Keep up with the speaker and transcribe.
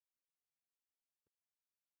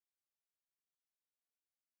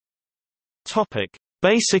Topic.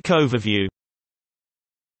 Basic overview.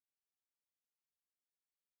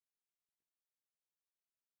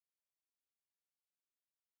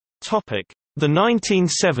 Topic. The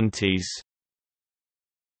 1970s.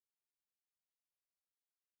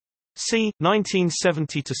 See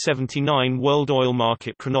 1970 to 79 World Oil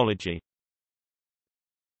Market Chronology.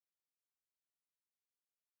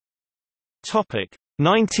 Topic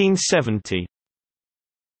 1970.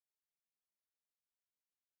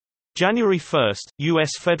 January 1,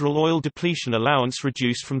 U.S. federal oil depletion allowance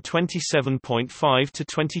reduced from 27.5 to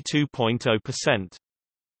 22.0%.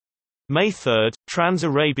 May 3,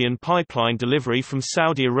 Trans-Arabian pipeline delivery from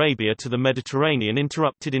Saudi Arabia to the Mediterranean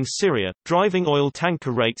interrupted in Syria, driving oil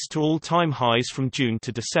tanker rates to all-time highs from June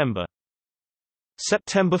to December.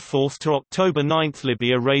 September 4 to October 9,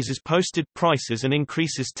 Libya raises posted prices and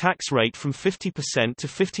increases tax rate from 50% to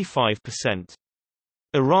 55%.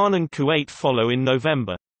 Iran and Kuwait follow in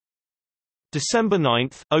November. December 9,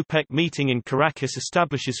 OPEC meeting in Caracas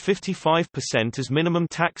establishes 55% as minimum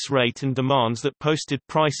tax rate and demands that posted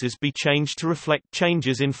prices be changed to reflect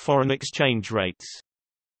changes in foreign exchange rates.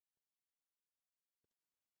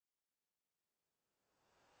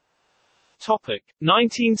 Topic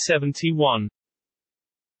 1971.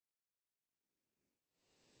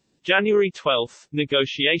 January 12,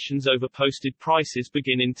 negotiations over posted prices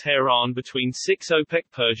begin in Tehran between 6 OPEC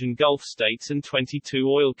Persian Gulf states and 22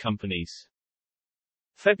 oil companies.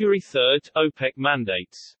 February 3, OPEC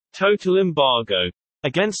mandates total embargo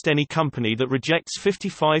against any company that rejects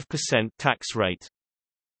 55% tax rate.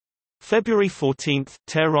 February 14,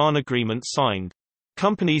 Tehran agreement signed.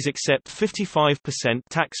 Companies accept 55%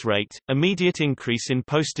 tax rate, immediate increase in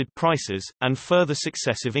posted prices, and further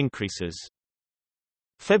successive increases.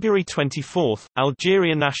 February 24,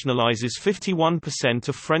 Algeria nationalizes 51%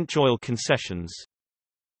 of French oil concessions.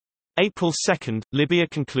 April 2, Libya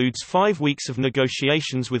concludes 5 weeks of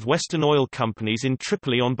negotiations with Western oil companies in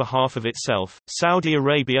Tripoli on behalf of itself, Saudi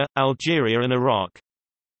Arabia, Algeria and Iraq.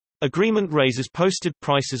 Agreement raises posted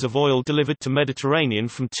prices of oil delivered to Mediterranean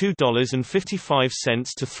from $2.55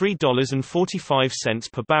 to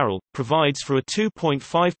 $3.45 per barrel, provides for a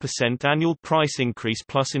 2.5% annual price increase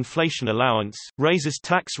plus inflation allowance, raises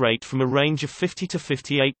tax rate from a range of 50 to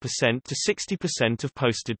 58% to 60% of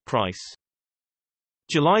posted price.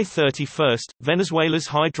 July 31, Venezuela's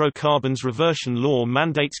hydrocarbons reversion law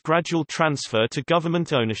mandates gradual transfer to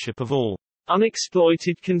government ownership of all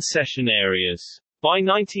unexploited concession areas by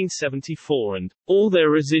 1974 and all their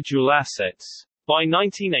residual assets by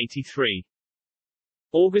 1983.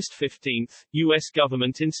 August 15, U.S.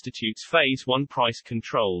 government institutes Phase 1 price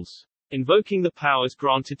controls. Invoking the powers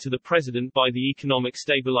granted to the President by the Economic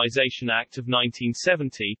Stabilization Act of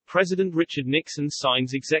 1970, President Richard Nixon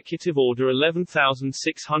signs Executive Order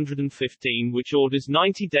 11615 which orders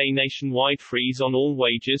 90-day nationwide freeze on all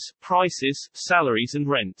wages, prices, salaries and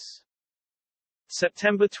rents.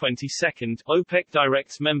 September 22, OPEC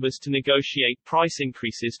directs members to negotiate price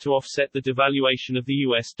increases to offset the devaluation of the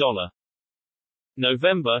U.S. dollar.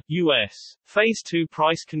 November, U.S. Phase 2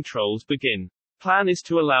 price controls begin. Plan is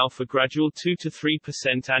to allow for gradual 2 to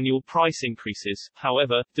 3% annual price increases,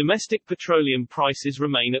 however, domestic petroleum prices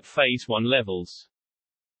remain at Phase 1 levels.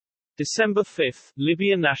 December 5,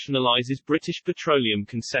 Libya nationalizes British petroleum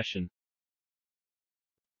concession.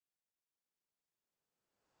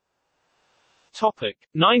 Topic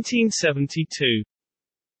 1972.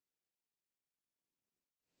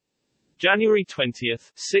 January 20,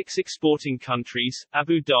 6 exporting countries,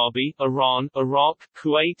 Abu Dhabi, Iran, Iraq,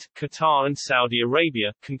 Kuwait, Qatar and Saudi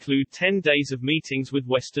Arabia, conclude 10 days of meetings with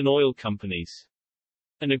Western oil companies.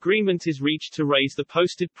 An agreement is reached to raise the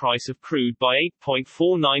posted price of crude by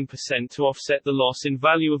 8.49% to offset the loss in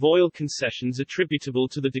value of oil concessions attributable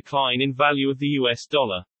to the decline in value of the US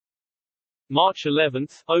dollar. March 11,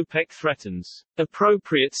 OPEC threatens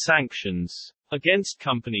appropriate sanctions against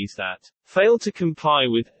companies that fail to comply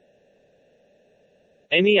with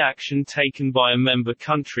any action taken by a member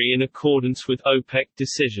country in accordance with OPEC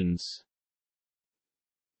decisions.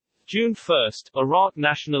 June 1, Iraq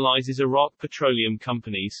nationalizes Iraq Petroleum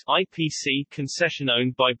Companies (IPC) concession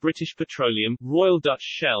owned by British Petroleum, Royal Dutch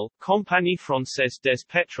Shell, Compagnie Française des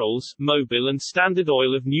Pétroles, Mobil and Standard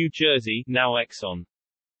Oil of New Jersey, now Exxon.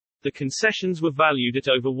 The concessions were valued at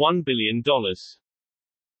over $1 billion.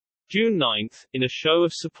 June 9, in a show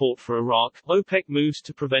of support for Iraq, OPEC moves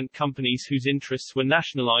to prevent companies whose interests were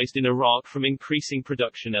nationalized in Iraq from increasing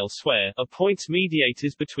production elsewhere, appoints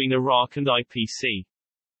mediators between Iraq and IPC.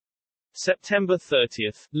 September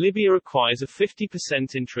 30, Libya acquires a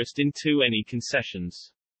 50% interest in 2 Eni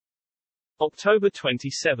concessions. October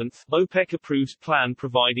 27, OPEC approves plan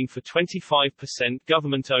providing for 25%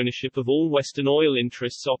 government ownership of all Western oil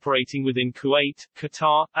interests operating within Kuwait,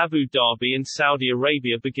 Qatar, Abu Dhabi and Saudi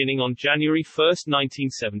Arabia beginning on January 1,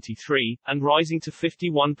 1973, and rising to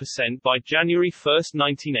 51% by January 1,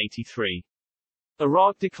 1983.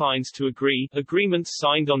 Iraq declines to agree, agreements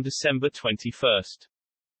signed on December 21.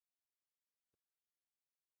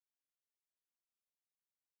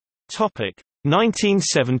 Topic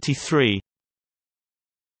 1973.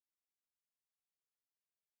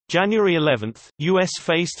 January 11, U.S.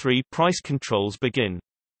 Phase 3 price controls begin.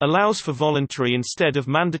 Allows for voluntary instead of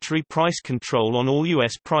mandatory price control on all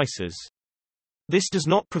U.S. prices. This does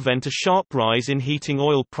not prevent a sharp rise in heating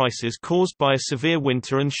oil prices caused by a severe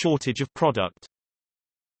winter and shortage of product.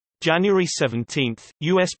 January 17,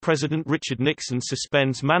 U.S. President Richard Nixon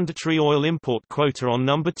suspends mandatory oil import quota on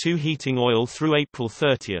No. 2 heating oil through April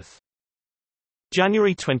 30.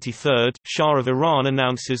 January 23, Shah of Iran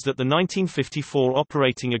announces that the 1954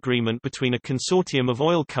 operating agreement between a consortium of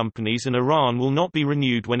oil companies and Iran will not be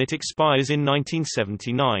renewed when it expires in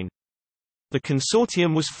 1979. The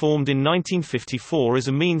consortium was formed in 1954 as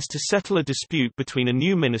a means to settle a dispute between a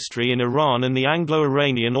new ministry in Iran and the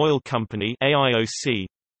Anglo-Iranian Oil Company (AIOC).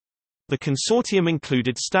 The consortium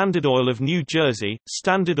included Standard Oil of New Jersey,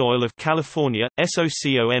 Standard Oil of California,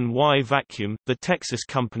 SOCONY Vacuum, the Texas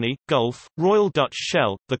Company, Gulf, Royal Dutch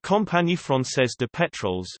Shell, the Compagnie Française de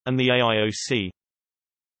Pétroles, and the AIOC.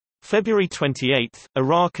 February 28,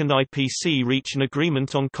 Iraq and IPC reach an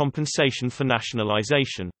agreement on compensation for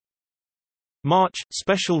nationalization. March,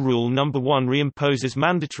 Special Rule No. 1 reimposes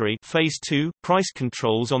mandatory Phase 2 price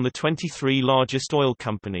controls on the 23 largest oil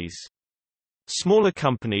companies. Smaller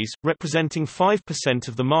companies, representing 5%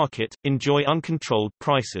 of the market, enjoy uncontrolled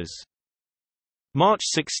prices. March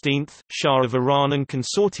 16, Shah of Iran and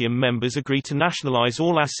consortium members agree to nationalize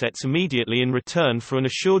all assets immediately in return for an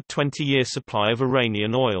assured 20-year supply of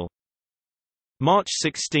Iranian oil. March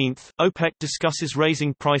 16, OPEC discusses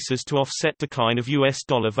raising prices to offset decline of US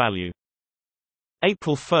dollar value.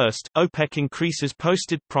 April 1, OPEC increases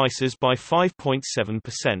posted prices by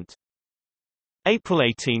 5.7%. April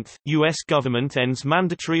 18, U.S. government ends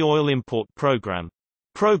mandatory oil import program.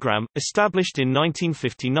 Program, established in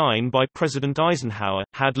 1959 by President Eisenhower,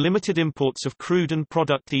 had limited imports of crude and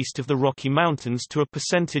product east of the Rocky Mountains to a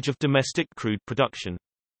percentage of domestic crude production.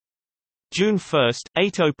 June 1,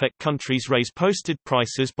 8 OPEC countries raise posted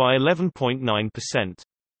prices by 11.9%.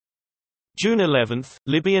 June 11,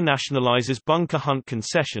 Libya nationalizes bunker hunt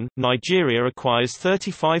concession, Nigeria acquires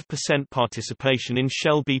 35% participation in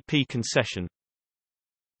Shell BP concession.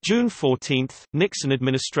 June 14, Nixon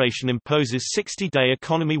administration imposes 60-day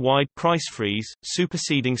economy-wide price freeze,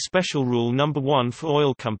 superseding Special Rule No. 1 for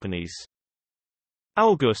oil companies.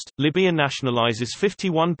 August, Libya nationalizes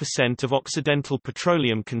 51% of Occidental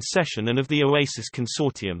Petroleum concession and of the Oasis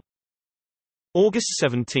Consortium. August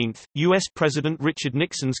 17, U.S. President Richard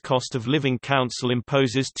Nixon's Cost of Living Council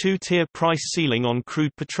imposes two-tier price ceiling on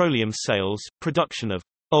crude petroleum sales, production of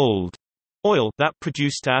old oil that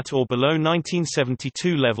produced at or below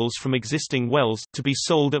 1972 levels from existing wells to be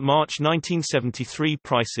sold at March 1973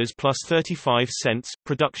 prices plus 35 cents,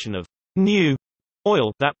 production of new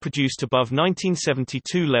oil that produced above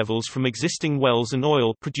 1972 levels from existing wells and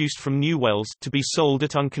oil produced from new wells to be sold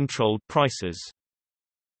at uncontrolled prices.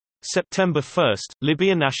 September 1,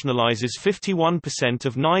 Libya nationalizes 51%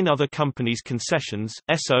 of 9 other companies' concessions,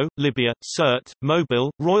 Esso, Libya, Sirte,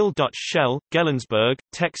 Mobil, Royal Dutch Shell, Gellensburg,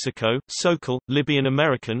 Texaco, Sokol, Libyan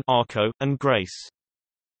American Arco, and Grace.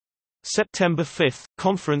 September 5,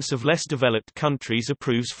 Conference of Less Developed Countries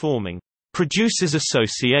approves forming producers'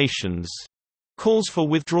 associations, calls for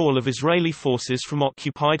withdrawal of Israeli forces from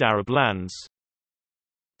occupied Arab lands.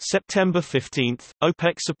 September 15,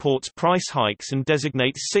 OPEC supports price hikes and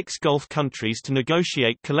designates 6 Gulf countries to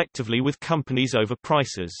negotiate collectively with companies over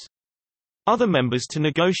prices. Other members to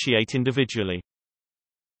negotiate individually.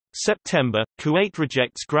 September, Kuwait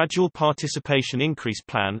rejects gradual participation increase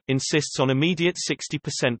plan, insists on immediate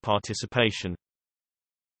 60% participation.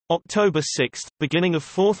 October 6, beginning of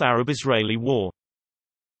Fourth Arab-Israeli War.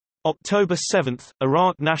 October 7,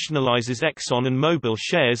 Iraq nationalizes Exxon and Mobil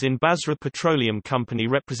shares in Basra Petroleum Company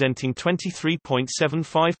representing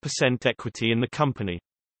 23.75% equity in the company.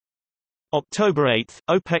 October 8,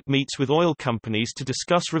 OPEC meets with oil companies to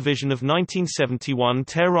discuss revision of 1971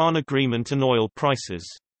 Tehran Agreement and oil prices.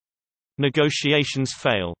 Negotiations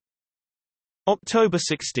fail. October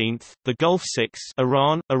 16, the Gulf Six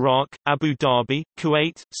Iran, Iraq, Abu Dhabi,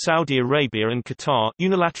 Kuwait, Saudi Arabia and Qatar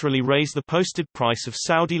unilaterally raise the posted price of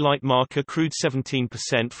Saudi light marker crude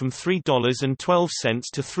 17% from $3.12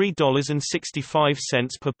 to $3.65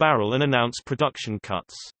 per barrel and announce production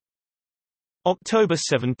cuts. October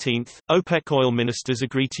 17, OPEC oil ministers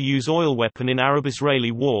agree to use oil weapon in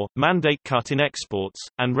Arab-Israeli war, mandate cut in exports,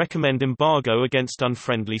 and recommend embargo against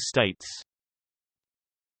unfriendly states.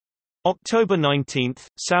 October 19,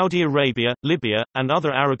 Saudi Arabia, Libya, and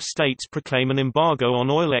other Arab states proclaim an embargo on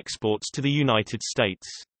oil exports to the United States.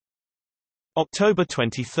 October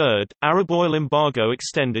 23, Arab oil embargo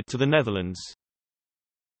extended to the Netherlands.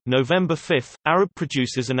 November 5, Arab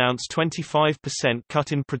producers announce 25%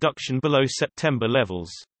 cut in production below September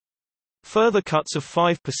levels. Further cuts of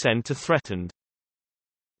 5% are threatened.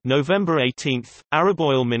 November 18, Arab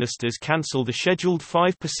oil ministers cancel the scheduled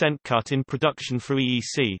 5% cut in production for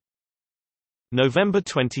EEC. November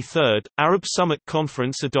 23, Arab Summit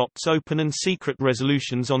Conference adopts open and secret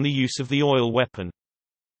resolutions on the use of the oil weapon.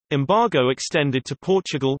 Embargo extended to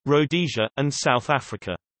Portugal, Rhodesia, and South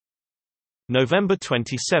Africa. November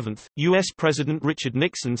 27, U.S. President Richard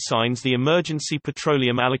Nixon signs the Emergency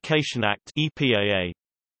Petroleum Allocation Act (EPAA).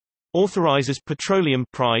 Authorizes petroleum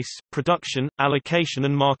price, production, allocation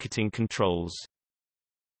and marketing controls.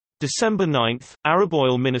 December 9, Arab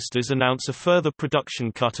oil ministers announce a further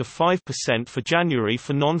production cut of 5% for January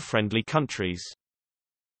for non-friendly countries.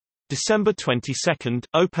 December 22,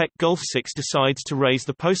 OPEC Gulf 6 decides to raise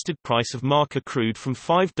the posted price of marker crude from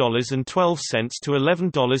 $5.12 to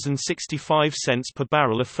 $11.65 per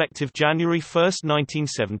barrel effective January 1,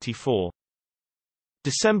 1974.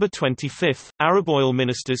 December 25, Arab oil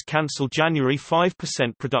ministers cancel January 5%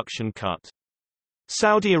 production cut.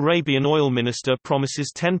 Saudi Arabian oil minister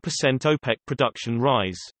promises 10% OPEC production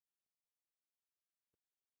rise.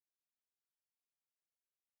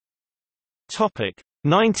 Topic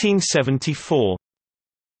 1974.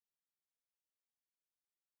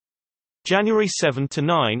 January 7 to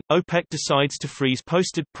 9, OPEC decides to freeze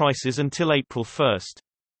posted prices until April 1.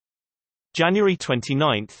 January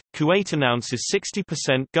 29, Kuwait announces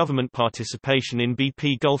 60% government participation in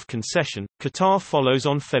BP Gulf concession. Qatar follows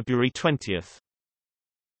on February 20.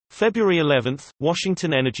 February 11,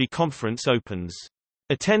 Washington Energy Conference opens.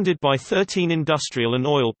 Attended by 13 industrial and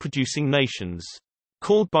oil-producing nations.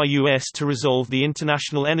 Called by U.S. to resolve the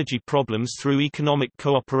international energy problems through economic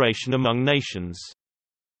cooperation among nations.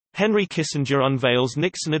 Henry Kissinger unveils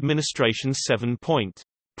Nixon administration's 7-point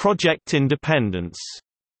Project Independence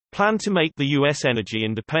plan to make the U.S. energy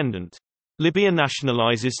independent. Libya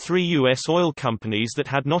nationalizes 3 U.S. oil companies that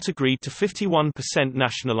had not agreed to 51%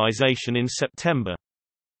 nationalization in September.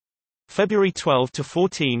 February 12 to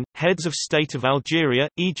 14, heads of state of Algeria,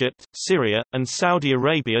 Egypt, Syria, and Saudi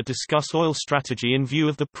Arabia discuss oil strategy in view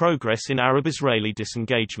of the progress in Arab-Israeli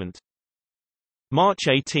disengagement. March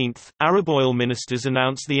 18, Arab oil ministers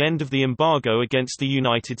announce the end of the embargo against the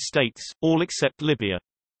United States, all except Libya.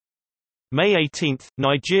 May 18,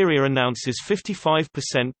 Nigeria announces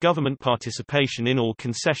 55% government participation in all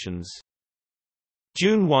concessions.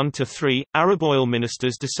 June 1 to 3, Arab oil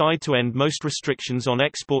ministers decide to end most restrictions on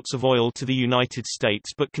exports of oil to the United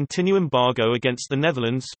States but continue embargo against the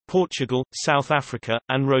Netherlands, Portugal, South Africa,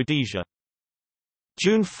 and Rhodesia.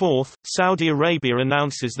 June 4, Saudi Arabia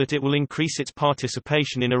announces that it will increase its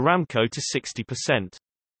participation in Aramco to 60%.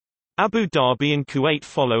 Abu Dhabi and Kuwait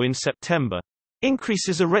follow in September.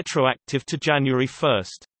 Increases are retroactive to January 1.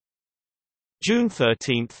 June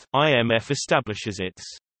 13, IMF establishes its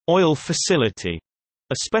oil facility,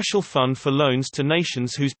 a special fund for loans to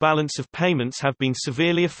nations whose balance of payments have been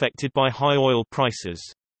severely affected by high oil prices.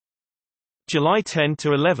 July 10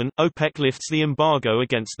 to 11, OPEC lifts the embargo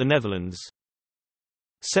against the Netherlands.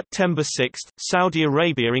 September 6, Saudi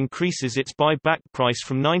Arabia increases its buyback price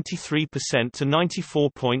from 93% to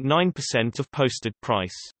 94.9% of posted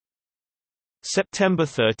price. September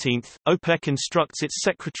 13, OPEC instructs its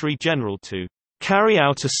Secretary-General to carry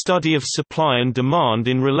out a study of supply and demand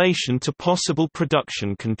in relation to possible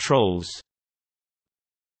production controls.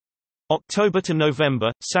 October to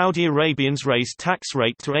November, Saudi Arabians raise tax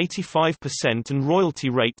rate to 85% and royalty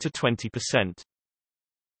rate to 20%.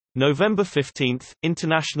 November 15,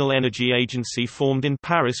 International Energy Agency formed in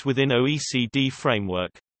Paris within OECD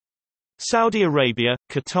framework. Saudi Arabia,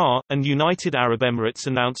 Qatar, and United Arab Emirates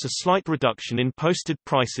announce a slight reduction in posted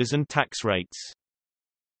prices and tax rates.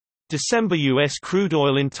 December U.S. crude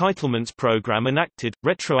oil entitlements program enacted,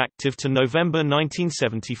 retroactive to November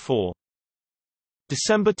 1974.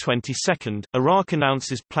 December 22, Iraq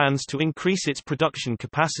announces plans to increase its production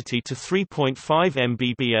capacity to 3.5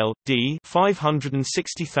 mbbl/d,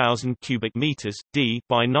 560,000 cubic meters d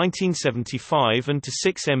by 1975 and to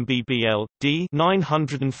 6 mbbl/d,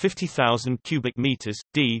 950,000 cubic meters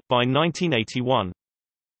d by 1981.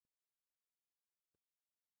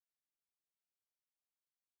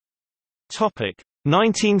 Topic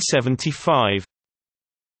 1975.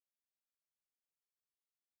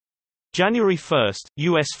 January 1,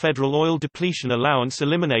 U.S. federal oil depletion allowance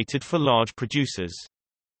eliminated for large producers.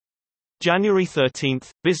 January 13,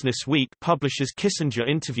 Business Week publishes Kissinger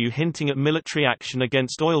interview hinting at military action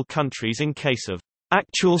against oil countries in case of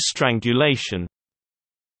actual strangulation.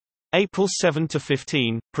 April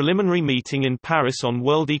 7–15, preliminary meeting in Paris on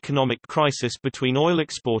world economic crisis between oil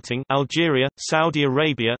exporting Algeria, Saudi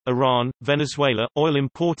Arabia, Iran, Venezuela, oil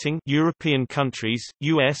importing European countries,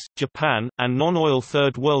 US, Japan, and non-oil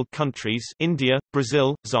third world countries India,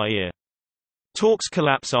 Brazil, Zaire. Talks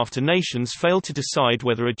collapse after nations fail to decide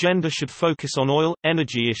whether agenda should focus on oil,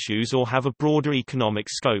 energy issues or have a broader economic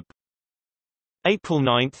scope. April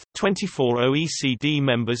 9, 24 OECD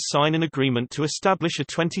members sign an agreement to establish a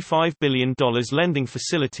 $25 billion lending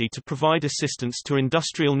facility to provide assistance to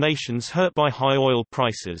industrial nations hurt by high oil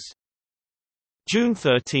prices. June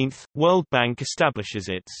 13, World Bank establishes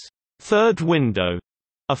its third window,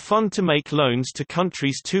 a fund to make loans to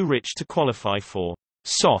countries too rich to qualify for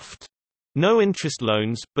soft, no-interest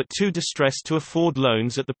loans, but too distressed to afford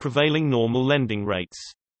loans at the prevailing normal lending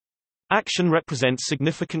rates. Action represents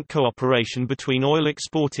significant cooperation between oil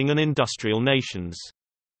exporting and industrial nations.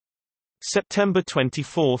 September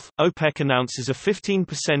 24, OPEC announces a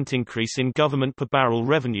 15% increase in government per barrel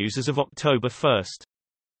revenues as of October 1.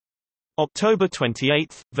 October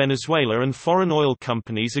 28, Venezuela and foreign oil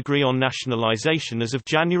companies agree on nationalization as of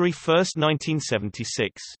January 1,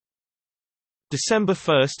 1976. December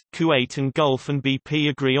 1, Kuwait and Gulf and BP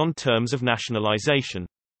agree on terms of nationalization.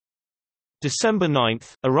 December 9,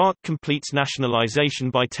 Iraq completes nationalization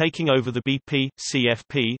by taking over the BP,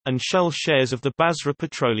 CFP, and Shell shares of the Basra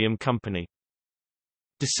Petroleum Company.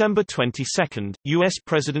 December 22, U.S.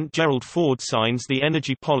 President Gerald Ford signs the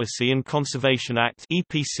Energy Policy and Conservation Act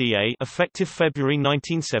 (EPCA) effective February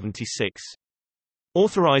 1976.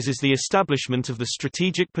 Authorizes the establishment of the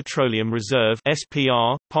Strategic Petroleum Reserve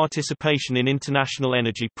 (SPR), participation in International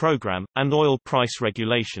Energy Program, and oil price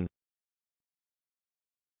regulation.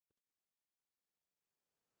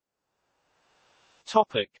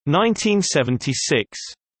 Topic 1976.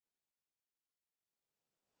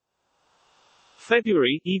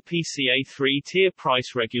 February, EPCA 3-tier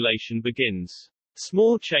price regulation begins.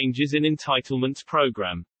 Small changes in entitlements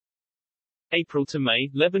program. April to May,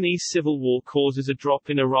 Lebanese civil war causes a drop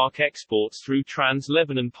in Iraq exports through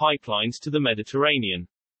trans-Lebanon pipelines to the Mediterranean.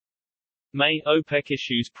 May, OPEC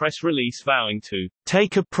issues press release vowing to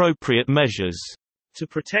take appropriate measures to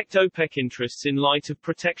protect OPEC interests in light of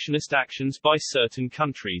protectionist actions by certain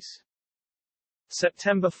countries.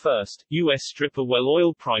 September 1, U.S. stripper well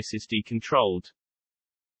oil prices decontrolled.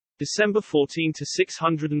 December 14 to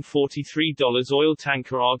 $643 oil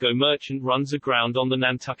tanker Argo Merchant runs aground on the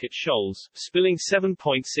Nantucket Shoals, spilling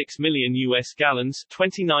 7.6 million U.S. gallons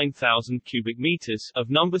 29,000 cubic meters of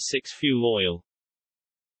number 6 fuel oil.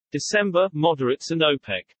 December, moderates and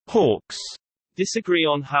OPEC hawks disagree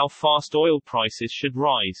on how fast oil prices should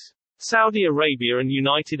rise. Saudi Arabia and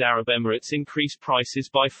United Arab Emirates increase prices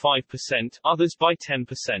by 5%, others by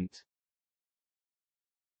 10%.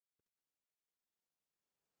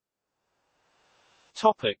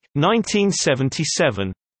 Topic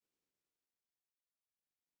 1977.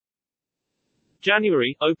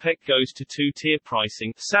 January, OPEC goes to two-tier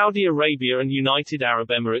pricing. Saudi Arabia and United Arab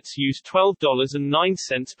Emirates use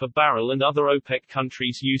 $12.09 per barrel and other OPEC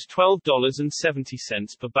countries use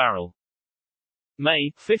 $12.70 per barrel.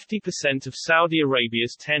 May, 50% of Saudi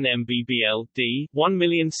Arabia's 10 mbbl/d,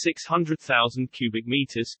 1,600,000 cubic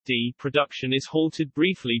meters d production is halted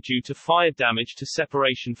briefly due to fire damage to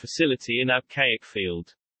separation facility in Abqaiq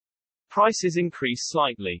field. Prices increase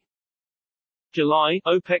slightly. July,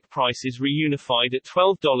 OPEC prices reunified at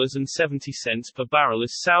 $12.70 per barrel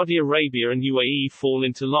as Saudi Arabia and UAE fall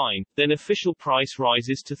into line, then official price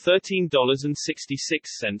rises to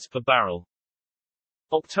 $13.66 per barrel.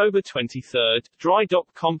 October 23, dry dock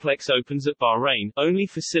complex opens at Bahrain, only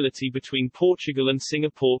facility between Portugal and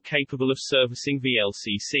Singapore capable of servicing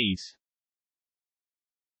VLCCs.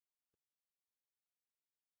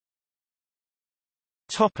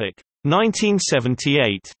 Topic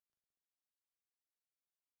 1978.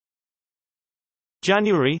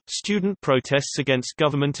 January, student protests against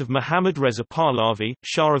government of Mohammad Reza Pahlavi,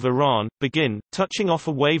 Shah of Iran, begin, touching off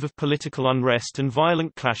a wave of political unrest and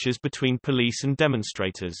violent clashes between police and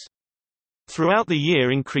demonstrators. Throughout the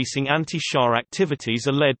year, increasing anti-Shah activities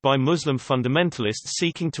are led by Muslim fundamentalists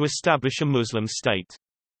seeking to establish a Muslim state.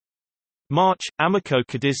 March, Amoco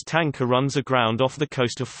Cadiz tanker runs aground off the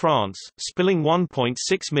coast of France, spilling 1.6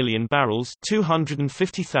 million barrels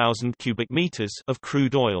 (250,000 cubic meters) of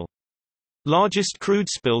crude oil. Largest crude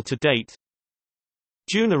spill to date.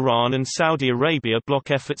 June, Iran and Saudi Arabia block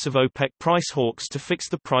efforts of OPEC price hawks to fix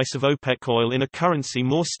the price of OPEC oil in a currency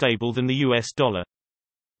more stable than the US dollar.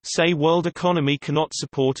 Say world economy cannot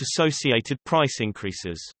support associated price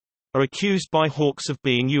increases. Are accused by hawks of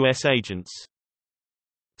being US agents.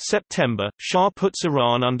 September, Shah puts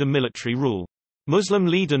Iran under military rule. Muslim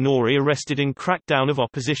leader Nouri arrested in crackdown of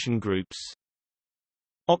opposition groups.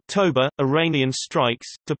 October, Iranian strikes,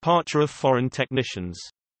 departure of foreign technicians.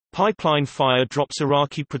 Pipeline fire drops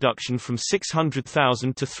Iraqi production from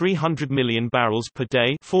 600,000 to 300 million barrels per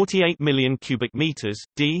day, 48 million cubic meters,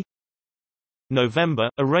 d. November,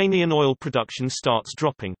 Iranian oil production starts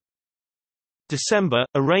dropping. December,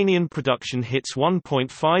 Iranian production hits 1.5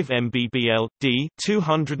 mbbl, d,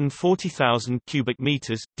 240,000 cubic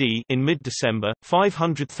meters, d, in mid-December,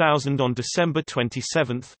 500,000 on December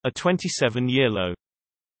 27, a 27-year low.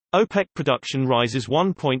 OPEC production rises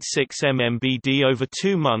 1.6 mmbd over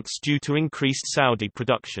 2 months due to increased Saudi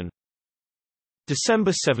production.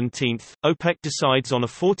 December 17, OPEC decides on a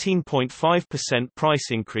 14.5%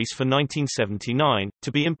 price increase for 1979,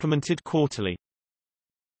 to be implemented quarterly.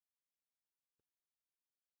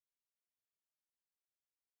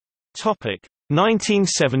 Topic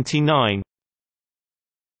 1979.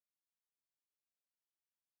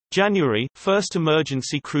 January, first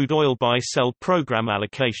emergency crude oil buy-sell program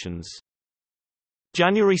allocations.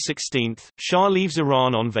 January 16, Shah leaves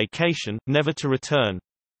Iran on vacation, never to return.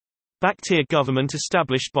 Backtier government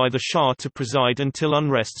established by the Shah to preside until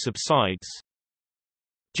unrest subsides.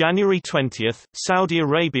 January 20, Saudi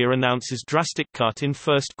Arabia announces drastic cut in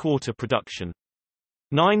first quarter production.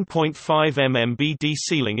 9.5 mmbd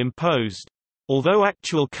ceiling imposed. Although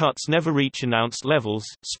actual cuts never reach announced levels,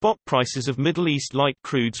 spot prices of Middle East light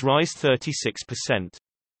crudes rise 36%.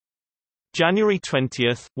 January 20,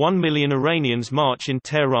 1 million Iranians march in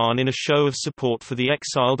Tehran in a show of support for the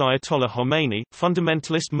exiled Ayatollah Khomeini,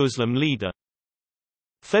 fundamentalist Muslim leader.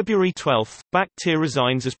 February 12, Bakhtiar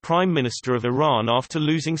resigns as Prime Minister of Iran after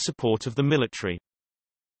losing support of the military.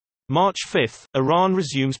 March 5, Iran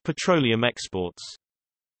resumes petroleum exports.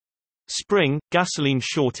 Spring, gasoline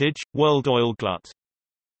shortage, world oil glut.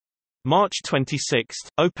 March 26,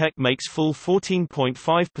 OPEC makes full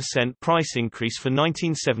 14.5% price increase for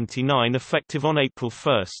 1979 effective on April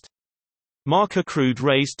 1. Marker crude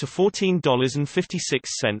raised to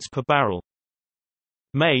 $14.56 per barrel.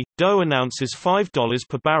 May, DOE announces $5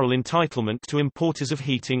 per barrel entitlement to importers of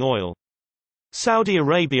heating oil. Saudi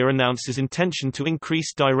Arabia announces intention to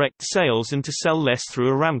increase direct sales and to sell less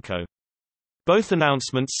through Aramco. Both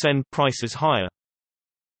announcements send prices higher.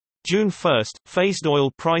 June 1, phased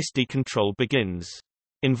oil price decontrol begins.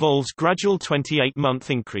 Involves gradual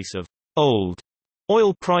 28-month increase of old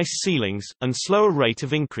oil price ceilings, and slower rate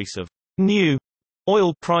of increase of new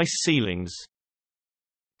oil price ceilings.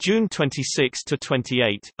 June 26 to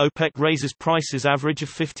 28, OPEC raises prices average of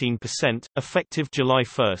 15%, effective July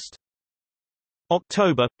 1.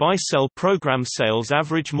 October, buy-sell program sales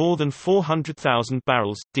average more than 400,000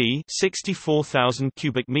 barrels, d 64,000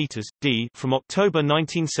 cubic meters, d from October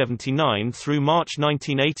 1979 through March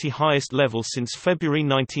 1980, highest level since February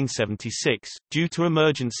 1976, due to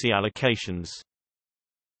emergency allocations.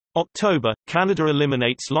 October, Canada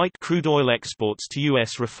eliminates light crude oil exports to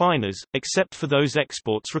U.S. refiners, except for those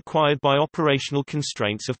exports required by operational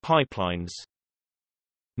constraints of pipelines.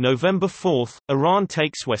 November 4, Iran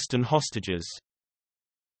takes Western hostages.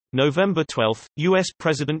 November 12, U.S.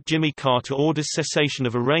 President Jimmy Carter orders cessation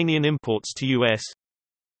of Iranian imports to U.S.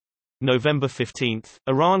 November 15,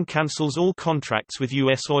 Iran cancels all contracts with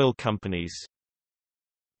U.S. oil companies.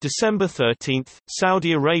 December 13,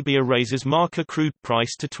 Saudi Arabia raises marker crude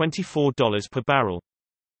price to $24 per barrel.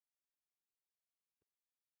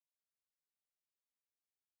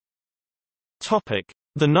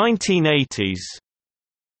 The 1980s.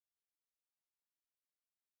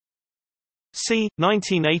 See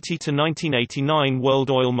 1980 to 1989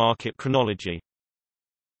 World Oil Market Chronology.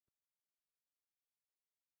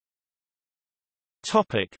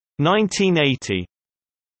 Topic 1980.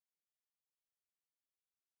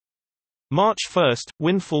 March 1,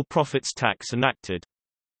 windfall profits tax enacted.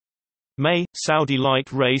 May, Saudi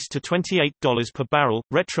light raised to $28 per barrel,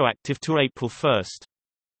 retroactive to April 1.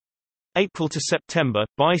 April to September,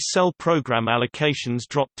 buy-sell program allocations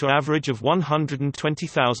dropped to average of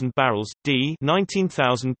 120,000 barrels d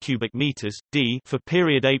 19,000 cubic meters d for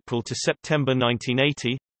period April to September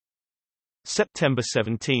 1980. September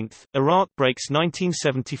 17, Iraq breaks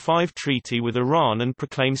 1975 treaty with Iran and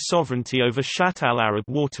proclaims sovereignty over Shatt al-Arab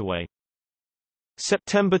waterway.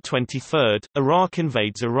 September 23, Iraq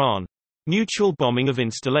invades Iran. Mutual bombing of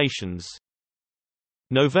installations.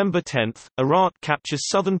 November 10, Iraq captures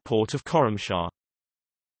southern port of Khorramshahr.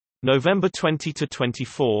 November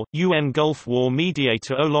 20–24, UN Gulf War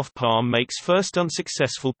mediator Olof Palme makes first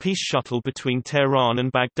unsuccessful peace shuttle between Tehran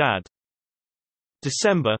and Baghdad.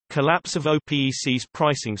 December, collapse of OPEC's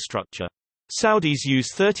pricing structure. Saudis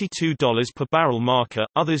use $32 per barrel marker,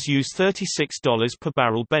 others use $36 per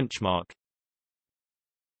barrel benchmark.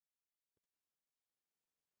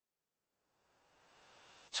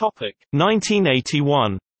 Topic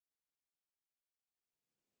 1981.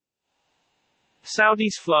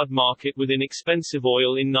 Saudis flood market with inexpensive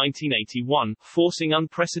oil in 1981, forcing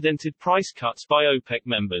unprecedented price cuts by OPEC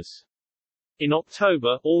members. In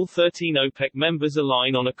October, all 13 OPEC members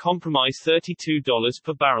align on a compromise $32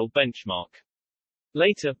 per barrel benchmark.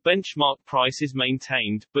 Later, benchmark price is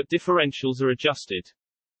maintained, but differentials are adjusted.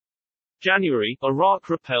 January, Iraq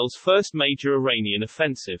repels first major Iranian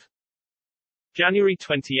offensive. January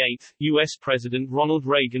 28, U.S. President Ronald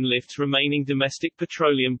Reagan lifts remaining domestic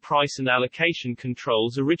petroleum price and allocation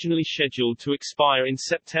controls originally scheduled to expire in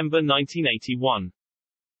September 1981.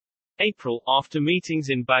 April, after meetings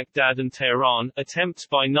in Baghdad and Tehran, attempts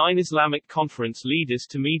by 9 Islamic Conference leaders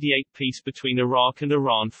to mediate peace between Iraq and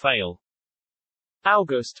Iran fail.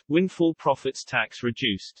 August, windfall profits tax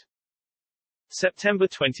reduced. September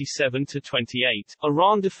 27–28,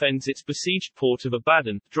 Iran defends its besieged port of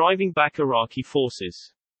Abadan, driving back Iraqi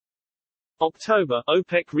forces. October,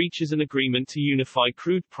 OPEC reaches an agreement to unify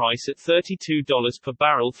crude price at $32 per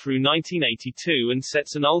barrel through 1982 and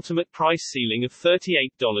sets an ultimate price ceiling of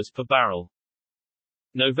 $38 per barrel.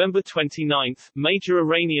 November 29, major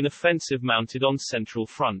Iranian offensive mounted on Central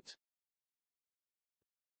Front.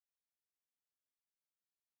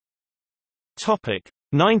 Topic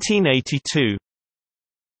 1982.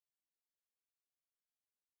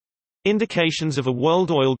 Indications of a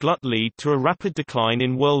world oil glut lead to a rapid decline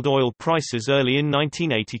in world oil prices early in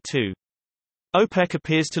 1982. OPEC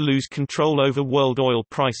appears to lose control over world oil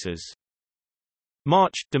prices.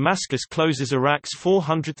 March, Damascus closes Iraq's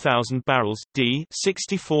 400,000 barrels d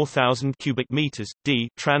 64,000 cubic meters d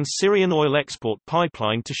Trans-Syrian oil export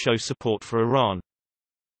pipeline to show support for Iran.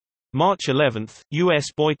 March 11, U.S.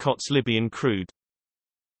 boycotts Libyan crude.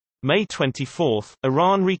 May 24,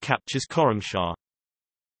 Iran recaptures Khorramshahr.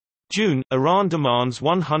 June, Iran demands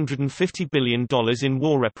 $150 billion in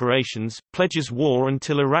war reparations, pledges war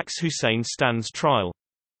until Iraq's Hussein stands trial.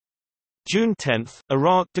 June 10,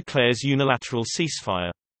 Iraq declares unilateral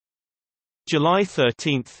ceasefire. July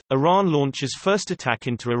 13, Iran launches first attack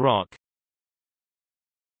into Iraq.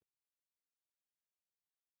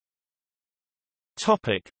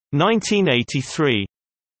 Topic 1983.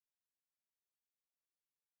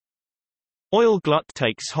 Oil glut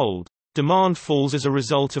takes hold. Demand falls as a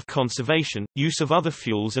result of conservation, use of other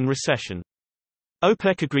fuels and recession.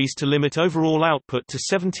 OPEC agrees to limit overall output to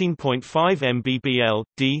 17.5 mbbl,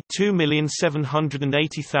 d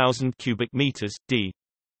 2,780,000 cubic meters, d.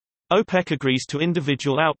 OPEC agrees to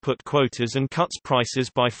individual output quotas and cuts prices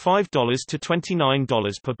by $5 to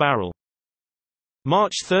 $29 per barrel.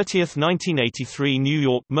 March 30, 1983, New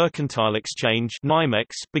York Mercantile Exchange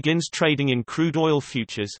 (NYMEX) begins trading in crude oil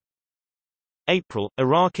futures. April,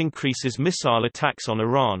 Iraq increases missile attacks on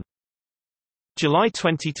Iran. July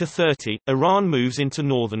 20–30, Iran moves into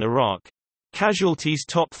northern Iraq. Casualties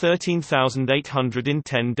top 13,800 in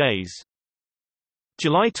 10 days.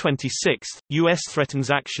 July 26, U.S.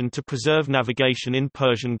 threatens action to preserve navigation in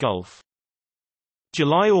Persian Gulf.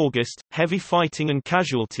 July–August, heavy fighting and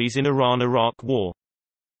casualties in Iran–Iraq war.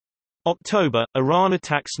 October, Iran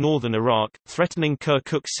attacks northern Iraq, threatening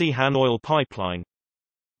Kirkuk-Sihan oil pipeline.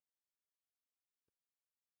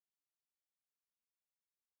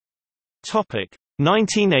 Topic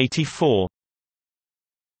 1984.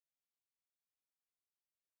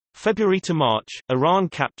 February to March, Iran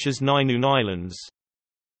captures Nainun Islands.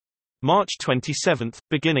 March 27,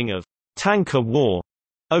 beginning of tanker war.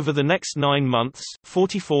 Over the next 9 months,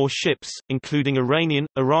 44 ships, including Iranian,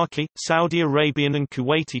 Iraqi, Saudi Arabian and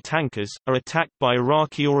Kuwaiti tankers, are attacked by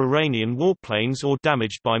Iraqi or Iranian warplanes or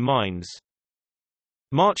damaged by mines.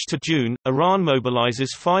 March to June, Iran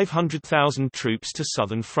mobilizes 500,000 troops to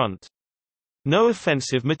southern front. No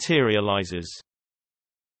offensive materializes.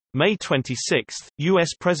 May 26, U.S.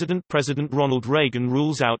 President Ronald Reagan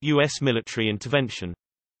rules out U.S. military intervention.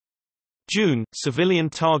 June, civilian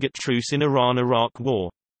target truce in Iran–Iraq war.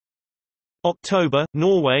 October,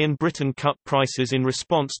 Norway and Britain cut prices in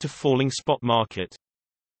response to falling spot market.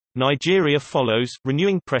 Nigeria follows,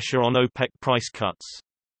 renewing pressure on OPEC price cuts.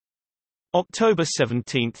 October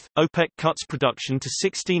 17, OPEC cuts production to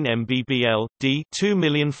 16 mbbl, d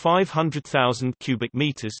 2,500,000 cubic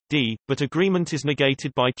meters, d, but agreement is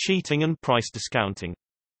negated by cheating and price discounting.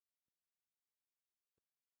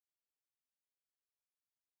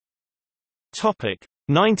 Topic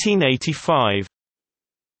 1985.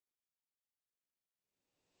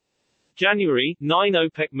 January, 9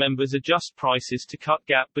 OPEC members adjust prices to cut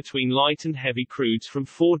gap between light and heavy crudes from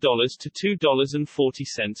 $4 to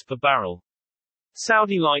 $2.40 per barrel.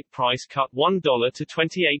 Saudi light price cut $1 to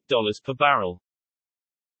 $28 per barrel.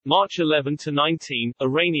 March 11 to 19,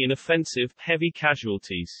 Iranian offensive, heavy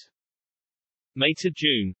casualties. May to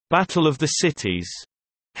June, Battle of the Cities.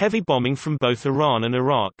 Heavy bombing from both Iran and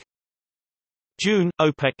Iraq. June,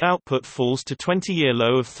 OPEC output falls to 20-year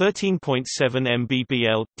low of 13.7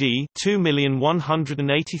 mbbl, d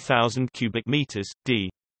 2,180,000 cubic meters, d.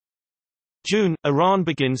 June, Iran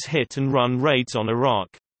begins hit-and-run raids on Iraq.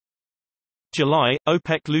 July,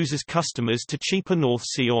 OPEC loses customers to cheaper North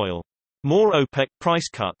Sea oil. More OPEC price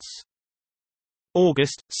cuts.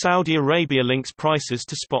 August, Saudi Arabia links prices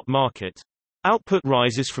to spot market. Output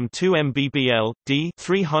rises from 2 mbbl, d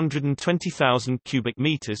 320,000 cubic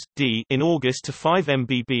meters, d in August to 5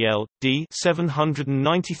 mbbl, d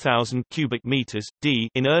 790,000 cubic meters,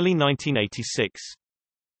 d in early 1986.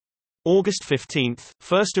 August 15,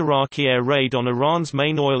 first Iraqi air raid on Iran's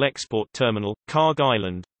main oil export terminal, Karg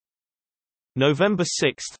Island. November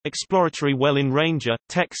 6, exploratory well in Ranger,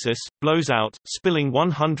 Texas, blows out, spilling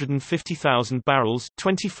 150,000 barrels,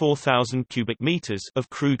 24,000 cubic meters of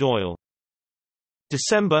crude oil.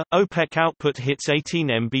 December, OPEC output hits 18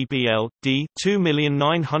 mbbl, d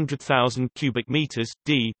 2,900,000 cubic meters,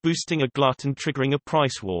 d, boosting a glut and triggering a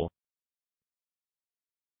price war.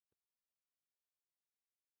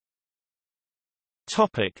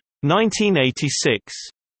 Topic 1986.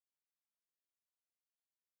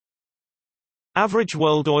 Average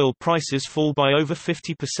world oil prices fall by over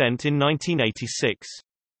 50% in 1986.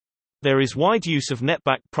 There is wide use of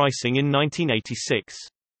netback pricing in 1986.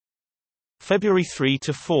 February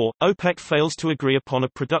 3–4, OPEC fails to agree upon a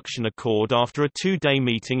production accord after a two-day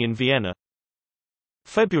meeting in Vienna.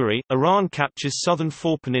 February, Iran captures southern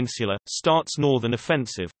Peninsula, starts northern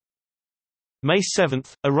offensive. May 7,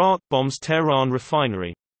 Iraq bombs Tehran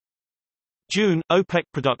refinery. June, OPEC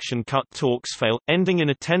production cut talks fail, ending in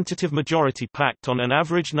a tentative majority pact on an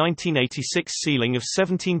average 1986 ceiling of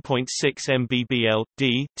 17.6 mbbl,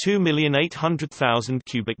 d 2,800,000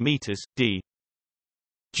 cubic meters, d.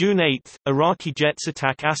 June 8, Iraqi jets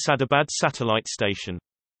attack Asadabad satellite station.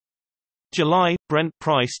 July, Brent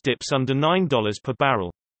price dips under $9 per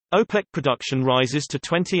barrel. OPEC production rises to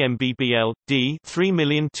 20 mbbl, d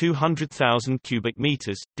 3,200,000 cubic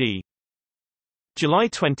meters, d. July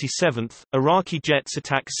 27, Iraqi jets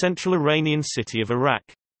attack central Iranian city of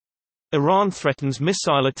Iraq. Iran threatens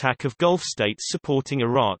missile attack of Gulf states supporting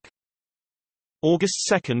Iraq. August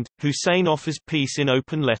 2, Hussein offers peace in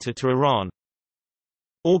open letter to Iran.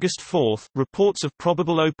 August 4, reports of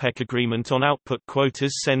probable OPEC agreement on output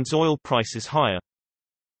quotas sends oil prices higher.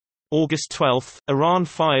 August 12, Iran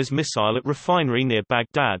fires missile at refinery near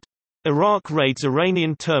Baghdad. Iraq raids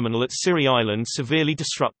Iranian terminal at Siri Island, severely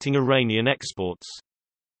disrupting Iranian exports.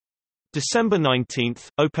 December 19,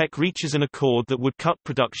 OPEC reaches an accord that would cut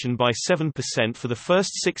production by 7% for the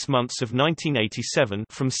first 6 months of 1987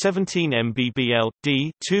 from 17 mbbl,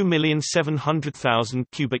 d 2,700,000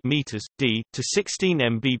 cubic meters, d, to 16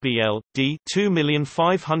 mbbl, d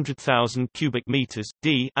 2,500,000 cubic meters,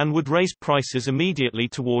 d, and would raise prices immediately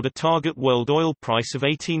toward a target world oil price of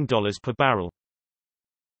 $18 per barrel.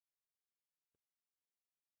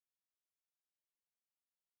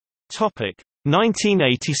 Topic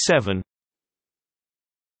 1987.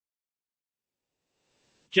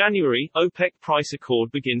 January, OPEC price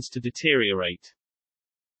accord begins to deteriorate.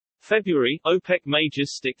 February, OPEC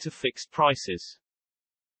majors stick to fixed prices.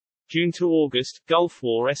 June to August, Gulf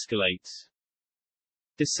War escalates.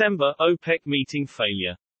 December, OPEC meeting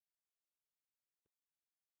failure.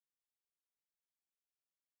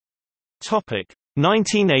 Topic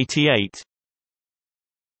 1988.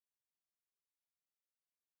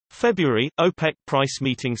 February, OPEC price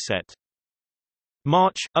meeting set.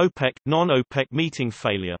 March, OPEC, non-OPEC meeting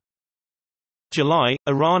failure. July,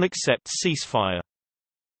 Iran accepts ceasefire.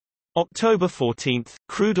 October 14,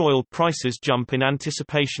 crude oil prices jump in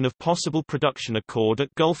anticipation of possible production accord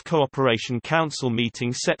at Gulf Cooperation Council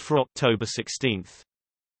meeting set for October 16.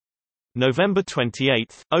 November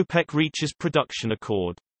 28, OPEC reaches production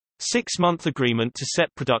accord. 6-month agreement to set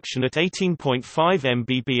production at 18.5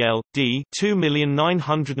 mbbl, d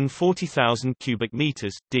 2,940,000 cubic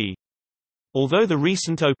meters, d. Although the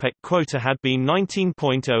recent OPEC quota had been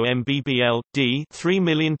 19.0 mbbl, d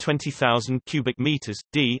 3,020,000 cubic meters,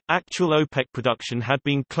 d, actual OPEC production had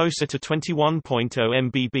been closer to 21.0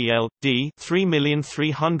 mbbl, d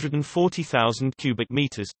 3,340,000 cubic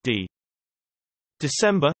meters, d.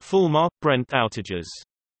 December, Fulmar, Brent outages.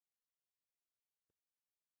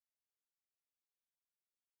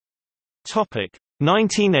 Topic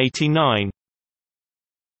 1989.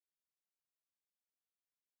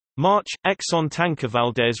 March, Exxon tanker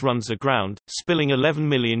Valdez runs aground, spilling 11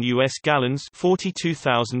 million U.S. gallons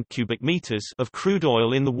 42,000 cubic meters of crude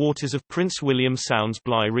oil in the waters of Prince William Sound's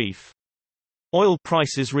Bligh Reef. Oil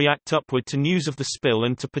prices react upward to news of the spill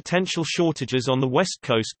and to potential shortages on the west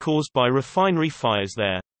coast caused by refinery fires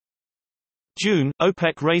there. June,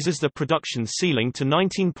 OPEC raises the production ceiling to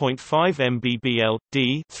 19.5 mbbl,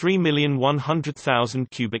 d 3,100,000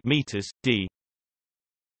 cubic meters, d.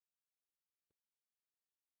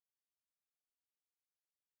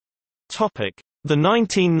 Topic: The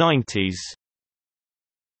 1990s.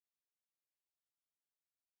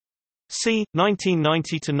 See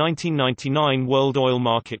 1990 to 1999 World Oil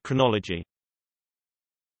Market Chronology.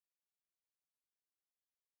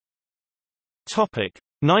 Topic: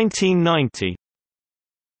 1990.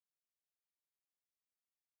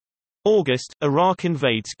 August, Iraq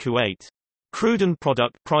invades Kuwait. Crude and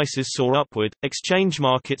product prices soar upward, exchange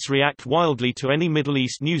markets react wildly to any Middle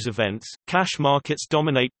East news events, cash markets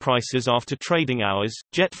dominate prices after trading hours,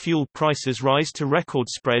 jet fuel prices rise to record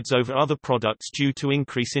spreads over other products due to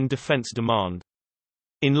increase in defense demand.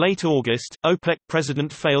 In late August, OPEC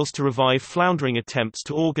president fails to revive floundering attempts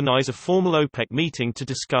to organize a formal OPEC meeting to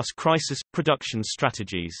discuss crisis production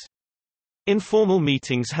strategies. Informal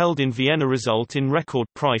meetings held in Vienna result in record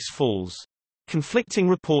price falls. Conflicting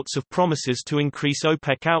reports of promises to increase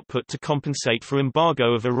OPEC output to compensate for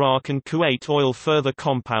embargo of Iraq and Kuwait oil further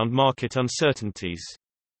compound market uncertainties.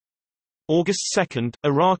 August 2,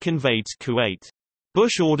 Iraq invades Kuwait.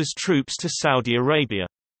 Bush orders troops to Saudi Arabia.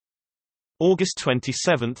 August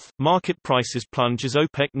 27, market prices plunge as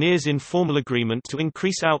OPEC nears informal agreement to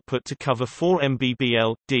increase output to cover 4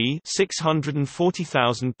 mbbl, d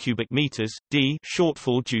 640,000 cubic meters, d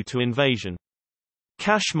shortfall due to invasion.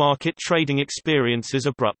 Cash market trading experiences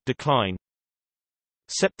abrupt decline.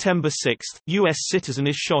 September 6, U.S. citizen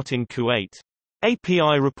is shot in Kuwait.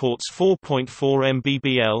 API reports 4.4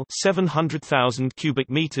 mbbl 700,000 cubic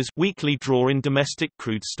meters weekly draw in domestic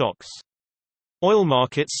crude stocks. Oil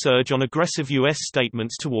markets surge on aggressive U.S.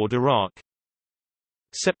 statements toward Iraq.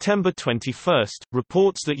 September 21,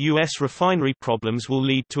 reports that U.S. refinery problems will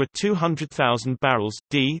lead to a 200,000 barrels,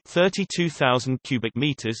 d 32,000 cubic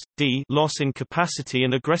meters, d loss in capacity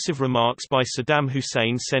and aggressive remarks by Saddam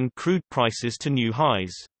Hussein send crude prices to new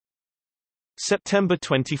highs. September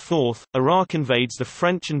 24, Iraq invades the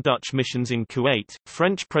French and Dutch missions in Kuwait.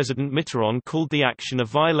 French President Mitterrand called the action a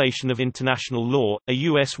violation of international law. A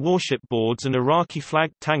U.S. warship boards an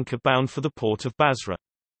Iraqi-flagged tanker bound for the port of Basra.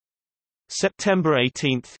 September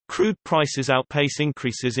 18, crude prices outpace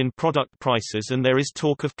increases in product prices and there is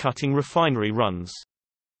talk of cutting refinery runs.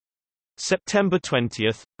 September 20,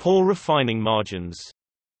 poor refining margins.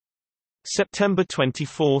 September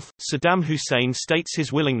 24, Saddam Hussein states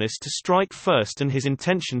his willingness to strike first and his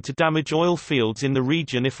intention to damage oil fields in the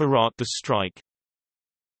region if Iraq does strike.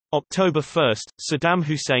 October 1, Saddam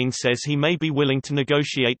Hussein says he may be willing to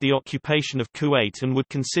negotiate the occupation of Kuwait and would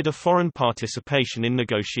consider foreign participation in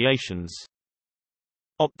negotiations.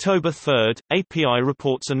 October 3, API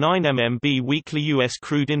reports a 9 mmb weekly U.S.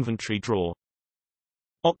 crude inventory draw.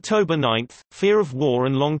 October 9, fear of war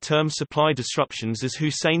and long-term supply disruptions as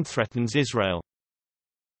Hussein threatens Israel.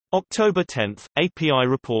 October 10, API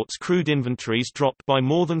reports crude inventories dropped by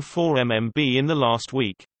more than 4 mmb in the last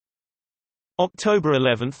week. October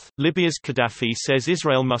 11, Libya's Gaddafi says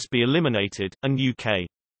Israel must be eliminated, and UK.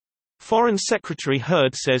 Foreign Secretary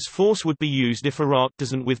Hurd says force would be used if Iraq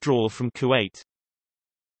doesn't withdraw from Kuwait.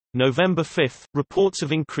 November 5, reports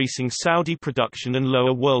of increasing Saudi production and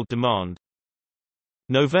lower world demand.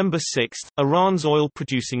 November 6, Iran's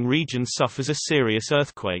oil-producing region suffers a serious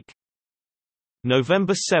earthquake.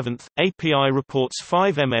 November 7, API reports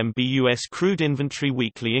 5 mmb U.S. crude inventory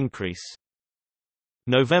weekly increase.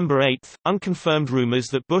 November 8, unconfirmed rumors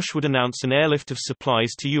that Bush would announce an airlift of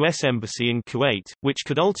supplies to U.S. Embassy in Kuwait, which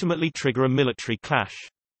could ultimately trigger a military clash.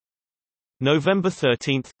 November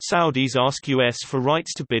 13, Saudis ask U.S. for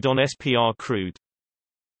rights to bid on SPR crude.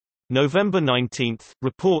 November 19,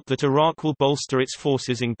 report that Iraq will bolster its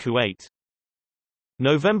forces in Kuwait.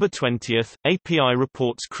 November 20, API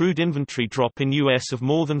reports crude inventory drop in U.S. of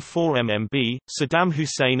more than 4 MMB. Saddam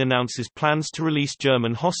Hussein announces plans to release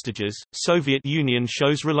German hostages. Soviet Union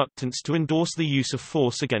shows reluctance to endorse the use of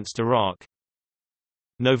force against Iraq.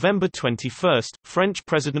 November 21, French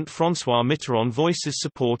President François Mitterrand voices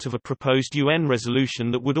support of a proposed UN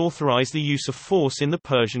resolution that would authorize the use of force in the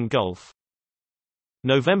Persian Gulf.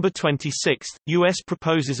 November 26, U.S.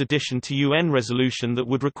 proposes addition to UN resolution that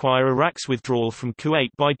would require Iraq's withdrawal from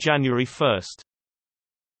Kuwait by January 1.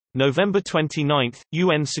 November 29,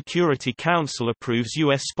 UN Security Council approves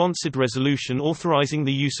U.S.-sponsored resolution authorizing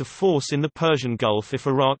the use of force in the Persian Gulf if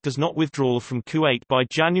Iraq does not withdraw from Kuwait by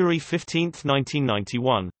January 15,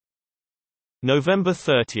 1991. November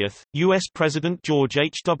 30, U.S. President George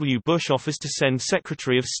H. W. Bush offers to send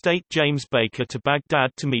Secretary of State James Baker to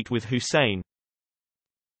Baghdad to meet with Hussein.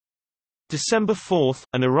 December 4,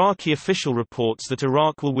 an Iraqi official reports that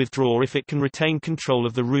Iraq will withdraw if it can retain control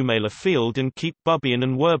of the Rumaila field and keep Bubiyan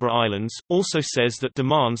and Werba Islands, also says that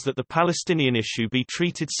demands that the Palestinian issue be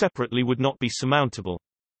treated separately would not be surmountable.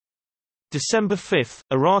 December 5,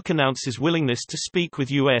 Iraq announces willingness to speak with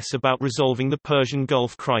U.S. about resolving the Persian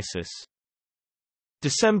Gulf crisis.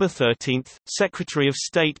 December 13, Secretary of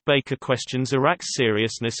State Baker questions Iraq's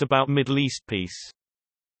seriousness about Middle East peace.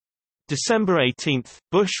 December 18,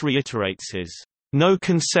 Bush reiterates his "no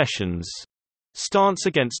concessions" stance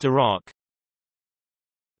against Iraq.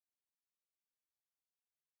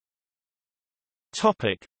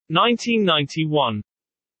 Topic 1991.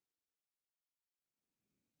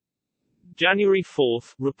 January 4,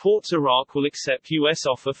 reports Iraq will accept U.S.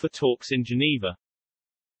 offer for talks in Geneva.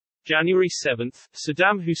 January 7,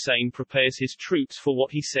 Saddam Hussein prepares his troops for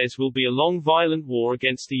what he says will be a long violent war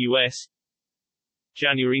against the U.S.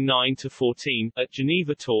 January 9–14, at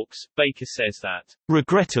Geneva talks, Baker says that,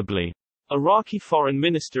 regrettably, Iraqi Foreign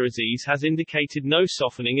Minister Aziz has indicated no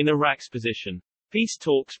softening in Iraq's position. Peace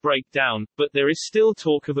talks break down, but there is still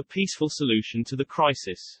talk of a peaceful solution to the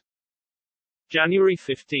crisis. January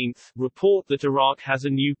 15, report that Iraq has a